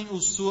 ensinassem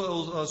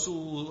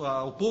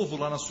o povo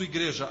lá na sua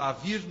igreja a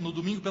vir no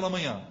domingo pela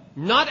manhã,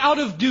 not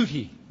out of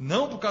duty,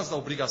 não por causa da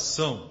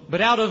obrigação, but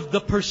out of the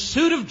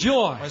pursuit of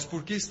joy, mas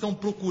porque estão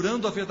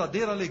procurando a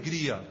verdadeira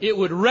alegria, it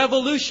would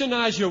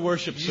revolutionize your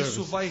worship isso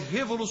service. vai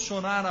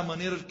revolucionar a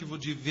maneira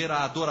de ver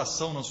a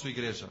adoração na sua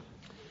igreja.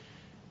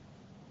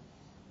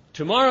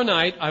 Tomorrow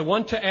night, I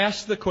want to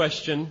ask the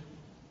question,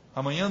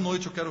 Amanhã à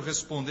noite eu quero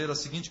responder a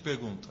seguinte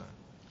pergunta: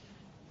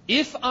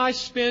 if I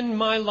spend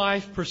my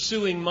life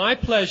pursuing my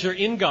pleasure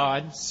in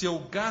God, se eu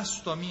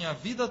gasto a minha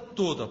vida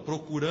toda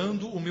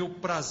procurando o meu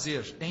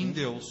prazer em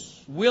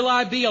Deus, will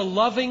I be a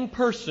loving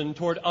person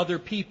toward other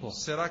people?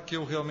 será que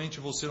eu realmente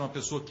vou ser uma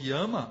pessoa que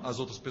ama as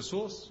outras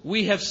pessoas?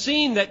 We have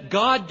seen that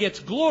God gets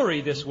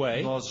glory this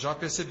way, Nós já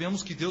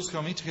percebemos que Deus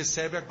realmente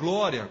recebe a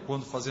glória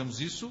quando fazemos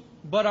isso,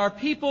 but are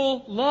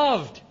people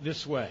loved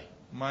this way?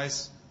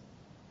 mas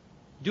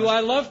Do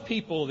I love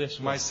people this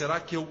way? será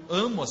que eu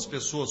amo as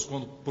pessoas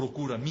quando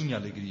procuro a minha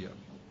alegria?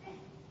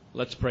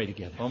 Let's pray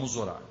together. Vamos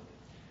orar.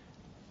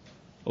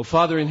 Oh,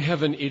 Father in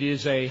heaven, it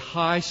is a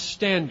high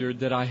standard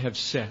that I have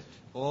set.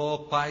 Ó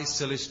Pai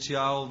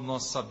Celestial,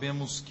 nós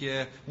sabemos que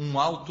é um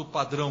alto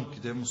padrão que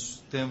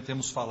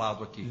temos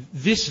falado aqui.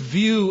 This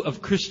view of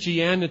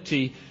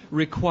Christianity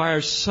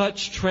requires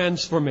such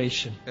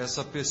transformation.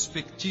 Essa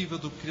perspectiva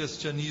do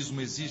cristianismo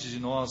exige de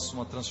nós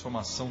uma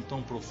transformação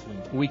tão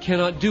profunda. We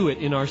cannot do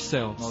it in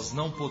ourselves. Nós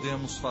não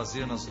podemos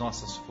fazer nas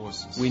nossas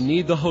forças. We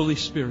need the Holy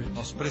Spirit,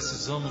 Nós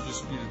precisamos do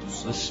Espírito the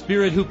Santo.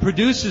 Spirit who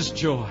produces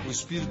joy. O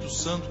Espírito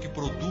Santo que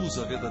produz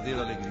a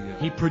verdadeira alegria.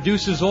 He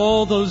produces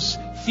all those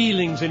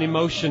feelings and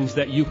emotions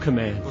that you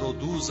command.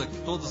 Produz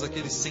todos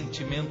aqueles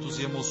sentimentos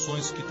e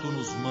emoções que Tu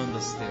nos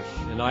mandas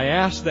ter. And I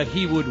ask that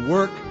He would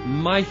work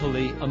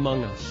mightily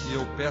among us. E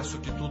eu peço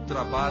que Tu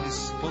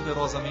trabalhes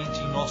poderosamente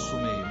em nosso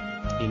meio.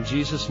 In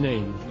Jesus'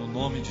 name, No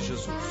nome de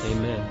Jesus.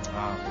 amen.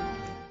 Amém.